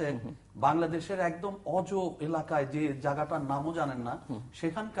কথাটি হচ্ছে বাংলাদেশের একদম অজ এলাকায় যে জায়গাটার নামও জানেন না,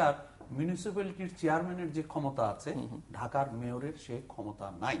 সেখানকার মিউনিসিপ্যালিটির চেয়ারম্যানের যে ক্ষমতা আছে ঢাকার মেয়রের সে ক্ষমতা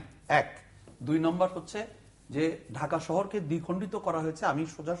নাই। এক। 2 নম্বর হচ্ছে যে ঢাকা শহরকে দ্বিখণ্ডিত করা হয়েছে। আমি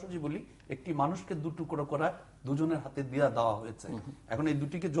সোজাসুজি বলি, একটি মানুষকে 2 টুকরো করা দুজনের হাতে দেওয়া হয়েছে। এখন এই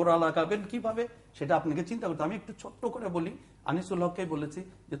দুটিকে জোড়া লাগাবেন কিভাবে সেটা আপনাকে চিন্তা করতে। আমি একটু ছোট্ট করে বলি, আনিসুল হককে বলেছি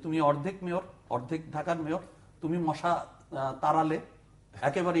যে তুমি অর্ধেক মেয়র, অর্ধেক ঢাকার মেয়র, তুমি মশা তাড়ালে,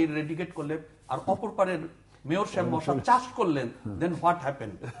 একেবারে ইরেডিকেট করলে, আর অপর পারের মেয়র সাহেব মশা চাষ করলেন, দেন হোয়াট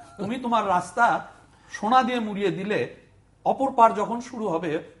হ্যাপেন? তুমি তোমার রাস্তা সোনা দিয়ে মুড়িয়ে দিলে, অপর পার যখন শুরু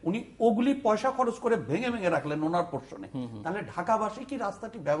হবে উনি ওগুলি পয়সা খরচ করে ভেঙে ভেঙে রাখলেন ওনার পোর্শনে, তাহলে ঢাকাবাসী কি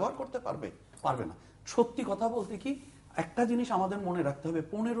রাস্তাটি ব্যবহার করতে পারবে? পারবে না। সত্যি কথা বলতে কি, একটা জিনিস আমাদের মনে রাখতে হবে,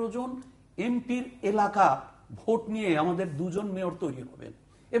 15 জন এমপির এলাকা ভোট নিয়ে আমাদের 2 জন মেয়র তৈরি হবেন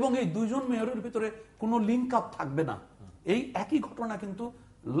এবং এই 2 জন মেয়রের ভিতরে কোনো লিঙ্ক আপ থাকবে না। এই একই ঘটনা কিন্তু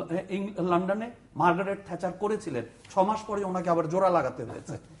লন্ডনে মার্গারেট থ্যাচার করেছিলেন, 6 মাস পরে ওনাকে আবার জোড়া লাগাতে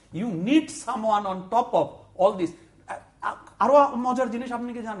হয়েছে। You need someone on top of all this. আরো মজার জিনিস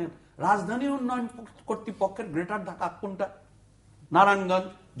আপনি কি জানেন, রাজধানী উন্নয়ন কর্তৃপক্ষের গ্রেটার ঢাকা কোনটা? নারায়ণগঞ্জ,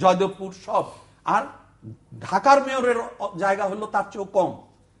 জয়দেবপুর, সব। আর ঢাকার মেয়রের জায়গা হলো তার চেয়েও কম।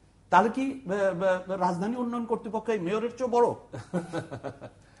 তাহলে কি রাজধানী উন্নয়ন কর্তৃপক্ষ এই মেয়রের চেয়ে বড়?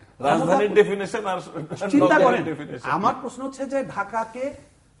 রাজধানীর ডেফিনিশন আর চিন্তা করেন। আমার প্রশ্ন হচ্ছে যে ঢাকাকে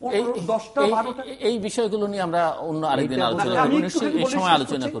 10টা 12টা এই বিষয়গুলো নিয়ে আমরা অন্য আরেকদিন আলোচনা করব, এই সময়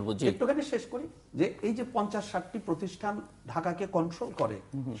আলোচনা করব। জি, একটুখানি শেষ করি যে এই যে 50-60টি প্রতিষ্ঠান ঢাকাকে কন্ট্রোল করে,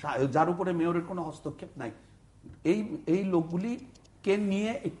 যার উপরে মেয়রের কোনো হস্তক্ষেপ নাই, এই লোকগুলি কে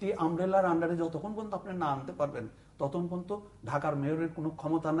নিয়ে একটি আমব্রেলার আন্ডারে যতক্ষণ পর্যন্ত আপনি না আনতে পারবেন ততক্ষণ পর্যন্ত ঢাকার মেয়রের কোনো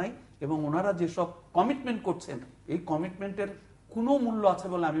ক্ষমতা নাই। এবং ওনারা যেসব কমিটমেন্ট করছেন, এই কমিটমেন্টের কোনো মূল্য আছে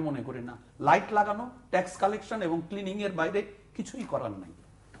বলে আমি মনে করি না। লাইট লাগানো, ট্যাক্স কালেকশন এবং ক্লিনিং এর বাইরে কিছুই করার নাই।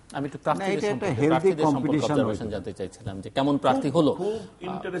 আমি একটু প্রার্থীদের সম্পর্কে অবজারভেশন জানতে চাইছিলাম যে কেমন প্রার্থী হলো, খুব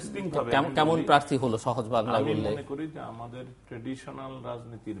ইন্টারেস্টিং ভাবে কেমন প্রার্থী হলো সহজ বাংলায় বললে। আমি মনে করি যে আমাদের ট্রেডিশনাল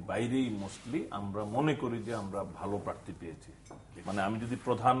রাজনীতির বাইরেই মোস্টলি আমরা মনে করি যে আমরা ভালো প্রার্থী পেয়েছি। মানে আমি যদি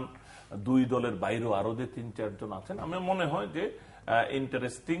প্রধান 2 দলের বাইরেও আরো যে 3-4 জন আছেন, আমার মনে হয় যে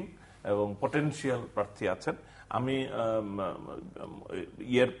ইন্টারেস্টিং এবং পটেনশিয়াল প্রার্থী আছেন। আমি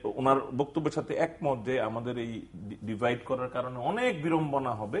ওনার বক্তব্যের সাথে একমত যে আমাদের এই ডিভাইড করার কারণে অনেক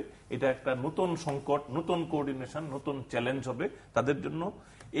বিড়ম্বনা হবে। এটা একটা নতুন সংকট, নতুন কোঅর্ডিনেশন, নতুন চ্যালেঞ্জ হবে তাদের জন্য।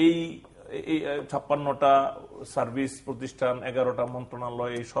 এই 56টা সার্ভিস প্রতিষ্ঠান, 11টা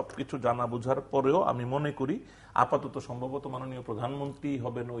মন্ত্রণালয়, এই সব কিছু জানা বোঝার পরেও আমি মনে করি আপাতত সম্ভবত মাননীয় প্রধানমন্ত্রী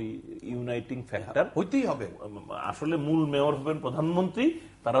হবেন ওই ইউনাইটিং ফ্যাক্টর। হইতেই হবে। আসলে মূল মেয়র হবেন প্রধানমন্ত্রী,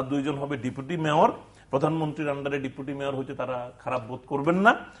 তারা 2 জন হবে ডেপুটি মেয়র। প্রধানমন্ত্রীর আন্ডারে ডেপুটি মেয়র হইতে তারা খারাপ বোধ করবেন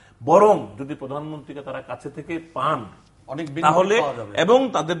না, বরং যদি প্রধানমন্ত্রীকে তারা কাছে থেকে পান তাহলে, এবং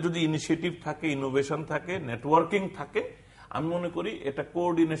তাদের যদি ইনিশিয়েটিভ থাকে, ইনোভেশন থাকে, নেটওয়ার্কিং থাকে, আমি মনে করি এটা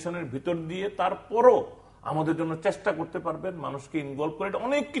কোঅর্ডিনেশনের ভিতর দিয়ে তারপরও আমাদের জন্য চেষ্টা করতে পারবেন, মানুষকে ইনভলভ করে। এটা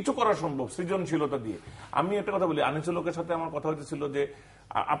অনেক কিছু করা সম্ভব সৃজনশীলতা দিয়ে। আমি একটা কথা বলি, আনিসুল হকের সাথে আমার কথা হয়েছিল যে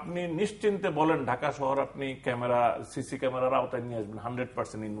আপনি নিশ্চিন্তে বলেন ঢাকা শহর আপনি ক্যামেরা, সিসি ক্যামেরার আওতায় নিয়ে আসবেন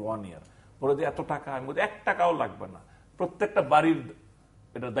 100% ইন 1 ইয়ার। বলে যে এত টাকা, আমি বলছি 1 টাকাও লাগবে না। প্রত্যেকটা বাড়ির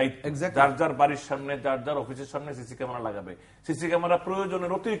এটা দায়িত্ব, যার যার বাড়ির সামনে, যার যার অফিসের সামনে সিসি ক্যামেরা লাগাবে। সিসি ক্যামেরা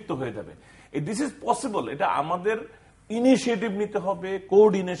প্রয়োজনের অতিরিক্ত হয়ে যাবে। This is possible. এটা আমাদের ইনিশিয়েটিভ নিতে হবে,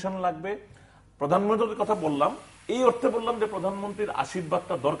 কোঅর্ডিনেশন লাগবে। প্রধানমন্ত্রীর কথা বললাম, এই অর্থে বললাম যে প্রধানমন্ত্রীর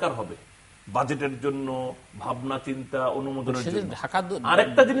আশীর্বাদটা দরকার হবে বাজেটের জন্য, ভাবনা চিন্তা, অনুমোদনের জন্য।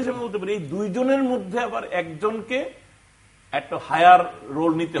 আরেকটা জিনিস আমি বলতে পারি, এই 2 জনের মধ্যে আবার একজনকে একটা হায়ার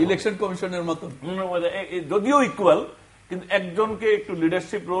রোল নিতে, ইলেকশন কমিশনের মতো, যদিও ইকুয়াল, কিন্তু একজনকে একটু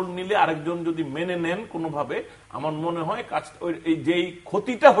লিডারশিপ রোল নিলে আরেকজন যদি মেনে নেন কোনোভাবে, আমার মনে হয় কাজ, এই যেই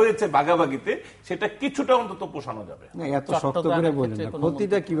ক্ষতিটা হয়েছে ভাগাভাগিতে সেটা কিছুটা অন্তত পোষানো যাবে।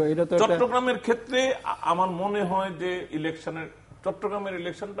 চট্টগ্রামের ক্ষেত্রে আমার মনে হয় যে চট্টগ্রামের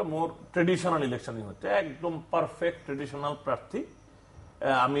ইলেকশনটা মোর ট্রেডিশনাল ইলেকশনই হচ্ছে, একদম পারফেক্ট ট্রেডিশনাল প্রার্থী।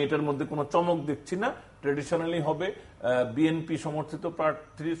 আমি এটার মধ্যে কোনো চমক দেখছি না। ট্রেডিশনালি হবে। বিএনপি সমর্থিত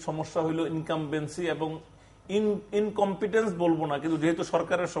প্রার্থীর সমস্যা হইল ইনকামবেন্সি এবং ইনকম্পিটেন্স বলবো না, কিন্তু যেহেতু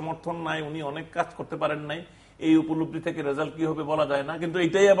সরকারের সমর্থন নাই, উনি অনেক কাজ করতে পারেন নাই, এই উপলব্ধি থেকে রেজাল্ট কি হবে বলা যায় না। কিন্তু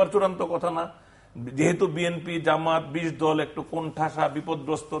এটাই আবার চূড়ান্ত কথা না, যেহেতু বিএনপি, জামাত, 20 দল একটু কোণঠাসা,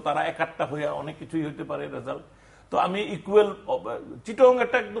 বিপদগ্রস্ত, তারা একাট্টা হয়ে অনেক কিছুই হইতে পারে রেজাল্ট। তো আমি ইকুয়াল, চিটং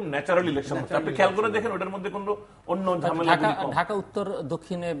একটা একদম ন্যাচারাল ইলেকশন হচ্ছে। আপনি খেয়াল করে দেখেন ওটার মধ্যে কোনো অন্য ঝামেলা। ঢাকা উত্তর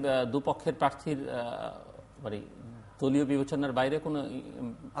দক্ষিণে দুপক্ষের প্রার্থীর দলীয় বিবেচনার বাইরে কোনো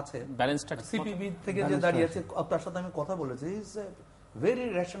আছে ব্যালেন্স সিপিবি থেকে যে দাঁড়িয়ে আছে, তার সাথে আমি কথা বলেছি, ভেরি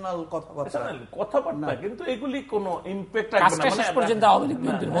রেশনাল কথাবার্তা, কিন্তু এগুলি কোনো ইমপ্যাক্ট পর্যন্ত আওয়ামী লীগ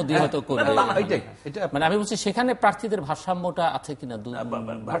বিএনপির মধ্যে হয়তো করবে। মানে আমি বলছি সেখানে প্রার্থীদের ভারসাম্যটা আছে কিনা?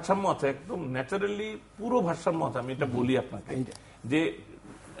 ভারসাম্য আছে, একদম ন্যাচারালি পুরো ভারসাম্য আছে। আমি এটা বলি আপনাকে যে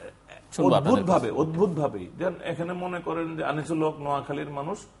অদ্ভুত ভাবে যেন এখানে মনে করেন যে আনিসুল হক নোয়াখালীর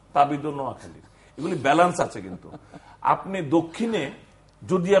মানুষ, তাবিদও নোয়াখালীর, এগুলি ব্যালেন্স আছে। কিন্তু আপনি দক্ষিণে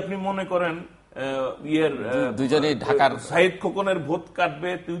যদি আপনি মনে করেন ঢাকার সাইদ খোকনের ভোট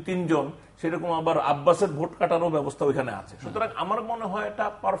কাটবে 2-3 জন, সেরকম আবার আব্বাসের ভোট কাটারও ব্যবস্থা ওইখানে আছে। সুতরাং আমার মনে হয় এটা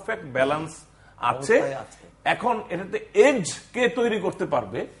পারফেক্ট ব্যালেন্স আছে। এখন এটাতে এজ কে তৈরি করতে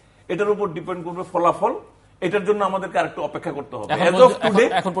পারবে এটার উপর ডিপেন্ড করবে ফলাফল। এটার জন্য আমাদেরকে আরেকটু অপেক্ষা করতে হবে।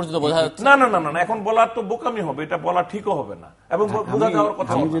 এখন পর্যন্ত বোঝা যাচ্ছে না, এখন বলা তো বোকামি হবে, এটা বলা ঠিকও হবে না এবং বোঝা যাওয়ার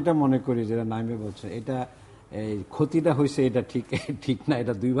কথা। আমি যেটা মনে করি, যেটা নাইমে বলছে, এটা এই ক্ষতিটা হয়েছে, এটা ঠিক না।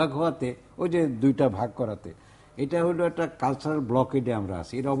 এটা 2 ভাগ হওয়াতে, ওই যে 2টা ভাগ করাতে, এটা হলো একটা কালচারাল ব্লকেডে আমরা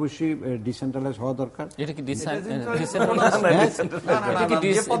আছি। এটা অবশ্যই ডিসেন্ট্রালাইজ হওয়া দরকার। এটা কি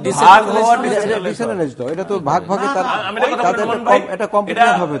ডিসেন্ট্রালাইজ তো, এটা তো ভাগ ভাগে এটা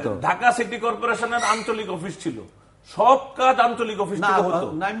কমপ্লিট হবে। তো ঢাকা সিটি কর্পোরেশনের আঞ্চলিক অফিস ছিল, সব কাজ আঞ্চলিক অফিস থেকে হতো।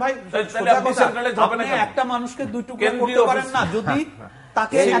 একটা মানুষকে 2 টুকরা করতে পারেন না যদি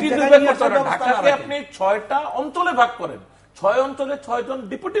তাকে ঢাকাকে আপনি 6টা অঞ্চলে ভাগ করেন, 6 অঞ্চলে 6 জন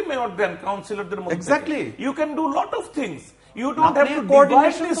ডেপুটি মেয়র দেন কাউন্সিলরদের মধ্যে। Exactly, you can do lot of things. You don't have to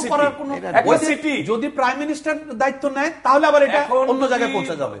coordination করার কোনো সিটি। যদি প্রাইম মিনিস্টার দায়িত্ব নেয় তাহলে আবার এটা অন্য জায়গায়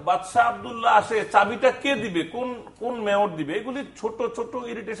পৌঁছে যাবে। বাদশা আব্দুল্লাহ আসে, চাবিটা কে দিবে, কোন মেয়র দিবে, এগুলি ছোট ছোট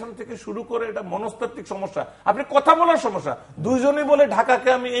ইরিটেশন থেকে শুরু করে এটা মনস্তাত্ত্বিক সমস্যা। আপনি কথা বলার সমস্যা, 2 জনই বলে ঢাকাকে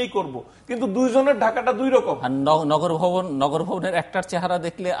আমি এই করব, কিন্তু 2 জনের ঢাকাটা 2 রকম। নগর ভবনের একটার চেহারা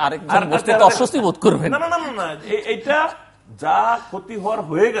দেখলে আরেকজন বসতে অস্বস্তি বোধ করবে। না, এইটা যা ক্ষতি হওয়ার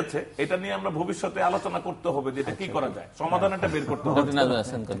হয়ে গেছে, এটা নিয়ে আমরা ভবিষ্যতে আলোচনা করতে হবে যে এটা কি করা যায়, সমাধান এটা বের করতে হবে।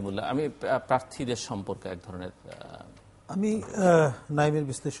 আমি প্রার্থীদের সম্পর্কে এক ধরনের, আমি নাইমের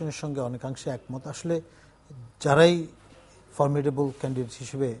বিশ্লেষণের সঙ্গে অনেকাংশে একমত। আসলে যারাই ফর্মিডেবল ক্যান্ডিডেট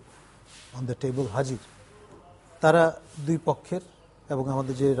হিসেবে অন দ্য টেবল হাজির, তারা 2 পক্ষের এবং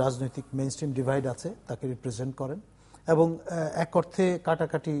আমাদের যে রাজনৈতিক মেইনস্ট্রিম ডিভাইড আছে তাকে রিপ্রেজেন্ট করেন। এবং এক অর্থে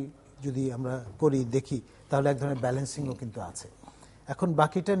কাটাকাটি যদি আমরা করি দেখি, তাহলে এক ধরনের ব্যালেন্সিংও কিন্তু আছে। এখন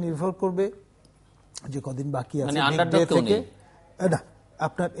বাকিটা নির্ভর করবে যে কদিন বাকি আছে থেকে। না,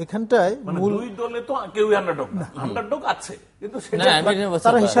 আপনার এখানটায় মূল 2 দলে তো কেউ আন্ডারডগ আছে, কিন্তু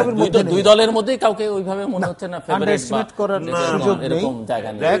তারা হিসাবের মধ্যে 2 দলের মধ্যেই কাউকে ওইভাবে মনে হচ্ছে না আন্ডারএস্টিমেট করার সুযোগ নেই।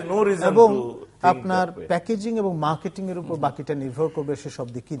 এবং আপনার প্যাকেজিং এবং মার্কেটিং এর উপর বাকিটা নির্ভর করবে সেসব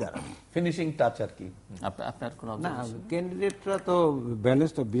দিক কি দাঁড়াবে। ফিনিশিং টাচ আর কি। আপনার কোন ক্যান্ডিডেটরা তো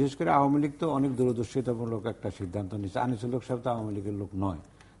ব্যালেন্স, তো বিশেষ করে আওয়ামী লীগ তো অনেক দূরদর্শিতামূলক একটা সিদ্ধান্ত নিচ্ছে। আনিসুল হক সাহেব তো আওয়ামী লীগের লোক নয়,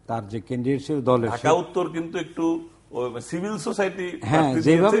 তার যে ক্যান্ডিডেট ছিল দলের। ঢাকা উত্তর কিন্তু একটু সিভিল সোসাইটি, হ্যাঁ,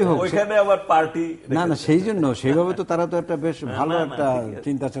 যেভাবে হোক ওইখানে আবার পার্টি, না সেই জন্য সেইভাবে তো তারা তো একটা বেশ ভালো একটা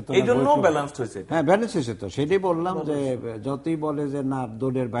চিন্তা চেতনা, এই জন্য ব্যালেন্স হয়েছে। হ্যাঁ, ব্যালেন্স হয়েছে। তো সেটাই বললাম যে যতই বলে যে না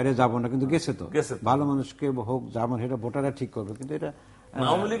দলের বাইরে যাব না, কিন্তু গেছে তো ভালো মানুষকে হোক যেমন, সেটা ভোটাররা ঠিক করবে। কিন্তু এটা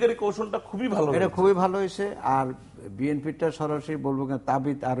আওয়ামী লীগের কৌশলটা খুবই ভালো, এটা খুবই ভালো হয়েছে। আর বিএনপিটা সরাসরি বলবো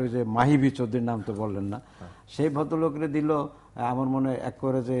তাবিদ, আর ওই যে মাহিবি চৌধুরীর নাম তো বললেন না, সেই ভদ্রলোকরে দিল। আমার মনে হয় এক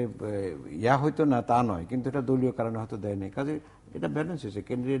করে যে হইতো না তা নয়, কিন্তু এটা দলীয় কারণে হয়তো দেয়নি। কাজে এটা ব্যালেন্স হয়েছে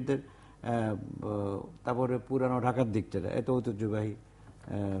ক্যান্ডিডেটদের। তারপরে পুরানো ঢাকার দিকটা এত ঐতিহ্যবাহী,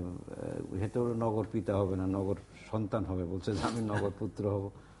 হেতু নগর পিতা হবে না, নগর সন্তান হবে, বলছে যে আমি নগর পুত্র হব।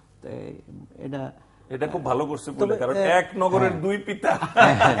 এটা খুব ভালো করছে বলে, কারণ এক নগরের 2 পিতা।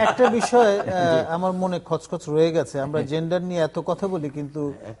 একটা বিষয় আমার মনে খচখচ রয়ে গেছে, আমরা জেন্ডার নিয়ে এত কথা বলি কিন্তু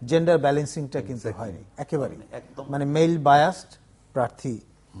জেন্ডার ব্যালেন্সিংটা কিন্তু হয়নি একেবারে। মানে মেল বায়াসড প্রার্থী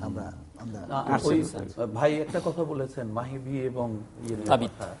আমরা। ভাই একটা কথা বলেছেন মাহিবি এবং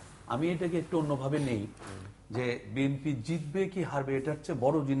আমি এটাকে একটু অন্যভাবে নেই, যে বিএনপি জিতবে কি হারবে এটার চেয়ে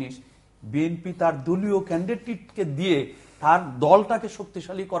বড় জিনিস বিএনপি তার দলীয় ক্যান্ডিডেটকে দিয়ে তার দলটাকে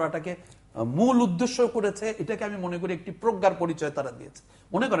শক্তিশালী করাটাকে মূল উদ্দেশ্য করেছে। এটাকে আমি মনে করি একটি প্রজ্ঞার পরিচয় তারা দিয়েছে।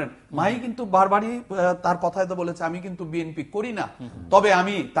 মনে করেন মাহি কিন্তু বারবারই তার কথায় তো বলেছে আমি কিন্তু বিএনপি করি না, তবে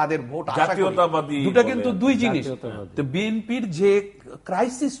আমি তাদের ভোট আশা করি। দুটা কিন্তু 2 জিনিস। তো বিএনপির যে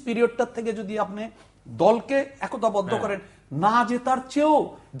ক্রাইসিস পিরিয়ডটার থেকে যদি আপনি দলকে একতাবদ্ধ করেন, না জেতার চেয়েও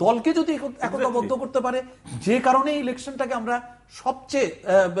দলকে যদি একতাবদ্ধ করতে পারে, যে কারণে ইলেকশনটাকে আমরা সবচেয়ে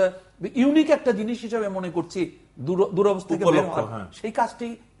ইউনিক একটা জিনিস হিসেবে মনে করছি দুরবস্থা থেকে বের হওয়ার, সেই কাজটি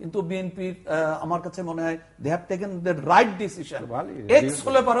কিন্তু বিএনপির আমার কাছে মনে হয় they have taken the right decision. X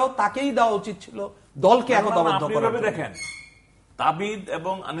হলে পরেও তাকেই দেওয়া উচিত ছিল দলকে একতাবদ্ধ করার। দেখেন তাবিদ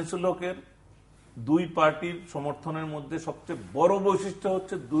এবং আনিসুল হকের দুই পার্টির সমর্থনের মধ্যে সবচেয়ে বড় বৈশিষ্ট্য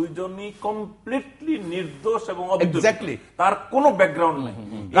হচ্ছে দুইজনই কমপ্লিটলি নির্দোষ এবং এক্স্যাক্টলি, তার কোনো ব্যাকগ্রাউন্ড নাই,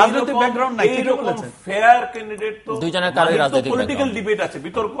 রাজনৈতিক ব্যাকগ্রাউন্ড নাই। এইরকম ফেয়ার ক্যান্ডিডেট তো দুইজনের কারণে রাজনৈতিক পলিটিক্যাল ডিবেট আছে,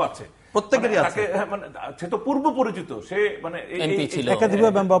 বিতর্ক আছে প্রত্যেকেরই আছে, মানে সে তো পূর্ব পরিচিত, সে মানে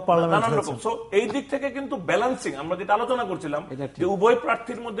একাধিকবার মেম্বার অফ পার্লামেন্ট নানান রকম। সো এই দিক থেকে কিন্তু ব্যালেন্সিং, আমরা যেটা আলোচনা করছিলাম যে উভয়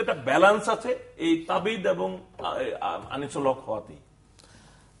প্রার্থীর মধ্যে একটা ব্যালেন্স আছে এই তাবিদ এবং আনিসুল হক হওয়াতেই।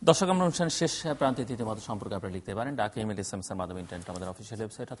 দর্শক, আমরা অনুষ্ঠানের শেষ প্রান্তে তৃতীয় মত সম্পর্কে আপনারা লিখতে পারেন ডাক ইমেল এসএমএস এর মাধ্যমে, ইন্টারনেট, আমাদের অফিসিয়াল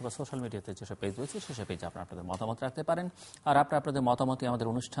ওয়েবসাইট অথবা সোশ্যাল মিডিয়াতে যেসব পেজ রয়েছে সেসব পেজে আপনারা আপনাদের মতামত রাখতে পারেন। আর আপনাদের মতামতে আমাদের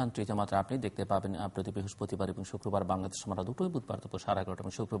অনুষ্ঠান তৃতীয় মাত্রা আপনি দেখতে পাবেন প্রতি বৃহস্পতিবার এবং শুক্রবার বাংলাদেশ সময় দুটোই, বুধবার দুপুর 11:30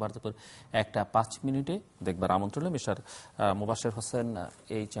 এবং শুক্রবার দুপুর 1:05 দেখবার আমন্ত্রণ। Mister মুবাশশির Hossain,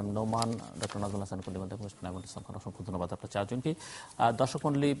 AHM Naumann, doctor Nazmul Ahsan, অসংখ্য ধন্যবাদ আপনার চারজনকে। দর্শক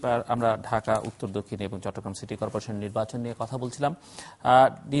মণ্ডলী, আমরা ঢাকা উত্তর দক্ষিণ এবং চট্টগ্রাম সিটি কর্পোরেশন নির্বাচন নিয়ে কথা বলছিলাম।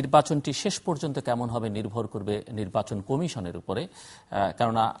 নির্বাচনটি শেষ পর্যন্ত কেমন হবে নির্ভর করবে নির্বাচন কমিশনের উপরে,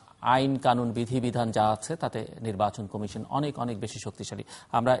 কেননা আইন কানুন বিধিবিধান যা আছে তাতে নির্বাচন কমিশন অনেক অনেক বেশি শক্তিশালী।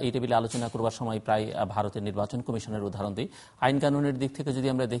 আমরা এই টেবিলে আলোচনা করবার সময় প্রায় ভারতের নির্বাচন কমিশনের উদাহরণ দিই। আইন কানুনের দিক থেকে যদি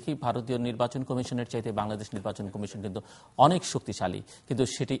আমরা দেখি, ভারতীয় নির্বাচন কমিশনের চাইতে বাংলাদেশ নির্বাচন কমিশন কিন্তু অনেক শক্তিশালী, কিন্তু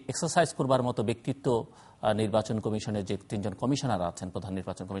সেটি এক্সারসাইজ করবার মতো ব্যক্তিত্ব নির্বাচন কমিশনের যে 3জন কমিশনার আছেন, প্রধান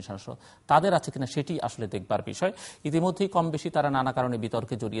নির্বাচন কমিশনার সহ, তাদের আছে কিনা সেটি আসলে দেখবার বিষয়। ইতিমধ্যেই কম বেশি তারা নানা কারণে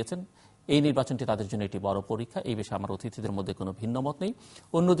বিতর্কে জড়িয়েছেন। এই নির্বাচনটি তাদের জন্য একটি বড় পরীক্ষা, এই বিষয়ে আমার অতিথিদের মধ্যে কোনো ভিন্ন মত নেই।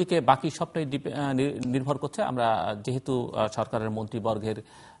 অন্যদিকে বাকি সবটাই নির্ভর করছে, আমরা যেহেতু সরকারের মন্ত্রীবর্গের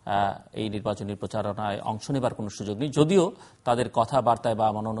এই নির্বাচনী প্রচারণায় অংশ নেবার কোনো সুযোগ নেই, যদিও তাদের কথাবার্তায় বা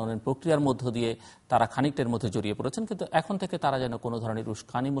মনোনয়ন প্রক্রিয়ার মধ্য দিয়ে তারা খানিকটার মধ্যে জড়িয়ে পড়েছেন, কিন্তু এখন থেকে তারা যেন কোনো ধরনের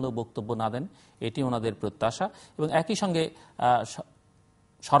উস্কানিমূলক বক্তব্য না দেন, এটি ওনাদের প্রত্যাশা। এবং একই সঙ্গে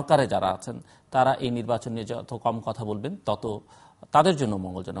সরকারে যারা আছেন তারা এই নির্বাচন নিয়ে যত কম কথা বলবেন তত তাদের জন্য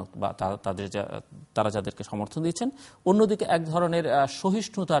মঙ্গলজনক, বা তারা যাদেরকে সমর্থন দিচ্ছেন। অন্যদিকে এক ধরনের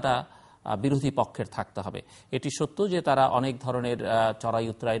সহিষ্ণুতাটা বিরোধী পক্ষের থাকতে হবে। এটি সত্য যে তারা অনেক ধরনের চড়াই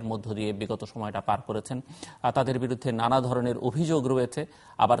উতরাইয়ের মধ্য দিয়ে বিগত সময়টা পার করেছেন, তাদের বিরুদ্ধে নানা ধরনের অভিযোগ রয়েছে,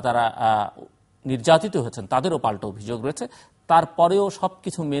 আবার তারা নির্যাতিত হয়েছেন, তাদেরও পাল্টা অভিযোগ রয়েছে। তারপরেও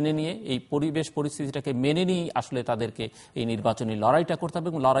সবকিছু মেনে নিয়ে, এই পরিবেশ পরিস্থিতিটাকে মেনে নিয়ে আসলে তাদেরকে এই নির্বাচনী লড়াইটা করতে হবে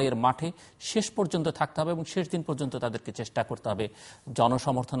এবং লড়াইয়ের মাঠে শেষ পর্যন্ত থাকতে হবে এবং শেষ দিন পর্যন্ত তাদেরকে চেষ্টা করতে হবে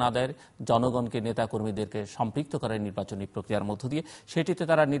জনসমর্থন আদায়ের, জনগণকে, নেতাকর্মীদেরকে সম্পৃক্ত করার নির্বাচনী প্রক্রিয়ার মধ্য দিয়ে। সেটিতে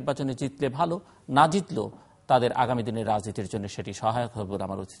তারা নির্বাচনে জিতলে ভালো, না জিতলেও তাদের আগামী দিনের রাজনীতির জন্য সেটি সহায়ক হবে বলে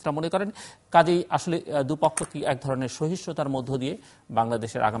আমার অতিথিরা মনে করেন। কাজেই আসলে দুপক্ষকে এক ধরনের সহিষ্ণুতার মধ্য দিয়ে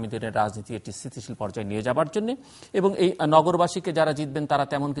বাংলাদেশের আগামী দিনের রাজনীতি একটি স্থিতিশীল পর্যায়ে নিয়ে যাবার জন্য, এবং এই নগরবাসীকে যারা জিতবেন তারা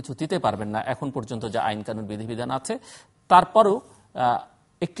তেমন কিছু দিতে পারবেন না এখন পর্যন্ত যা আইন কানুন বিধিবিধান আছে, তারপরও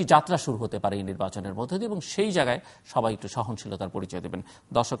একটি যাত্রা শুরু হতে পারে এই নির্বাচনের মধ্য দিয়ে, এবং সেই জায়গায় সবাই একটু সহনশীলতার পরিচয় দেবেন।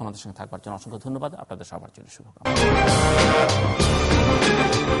 দর্শক, আমাদের সঙ্গে থাকবার জন্য অসংখ্য ধন্যবাদ, আপনাদের সবার জন্য শুভকামনা।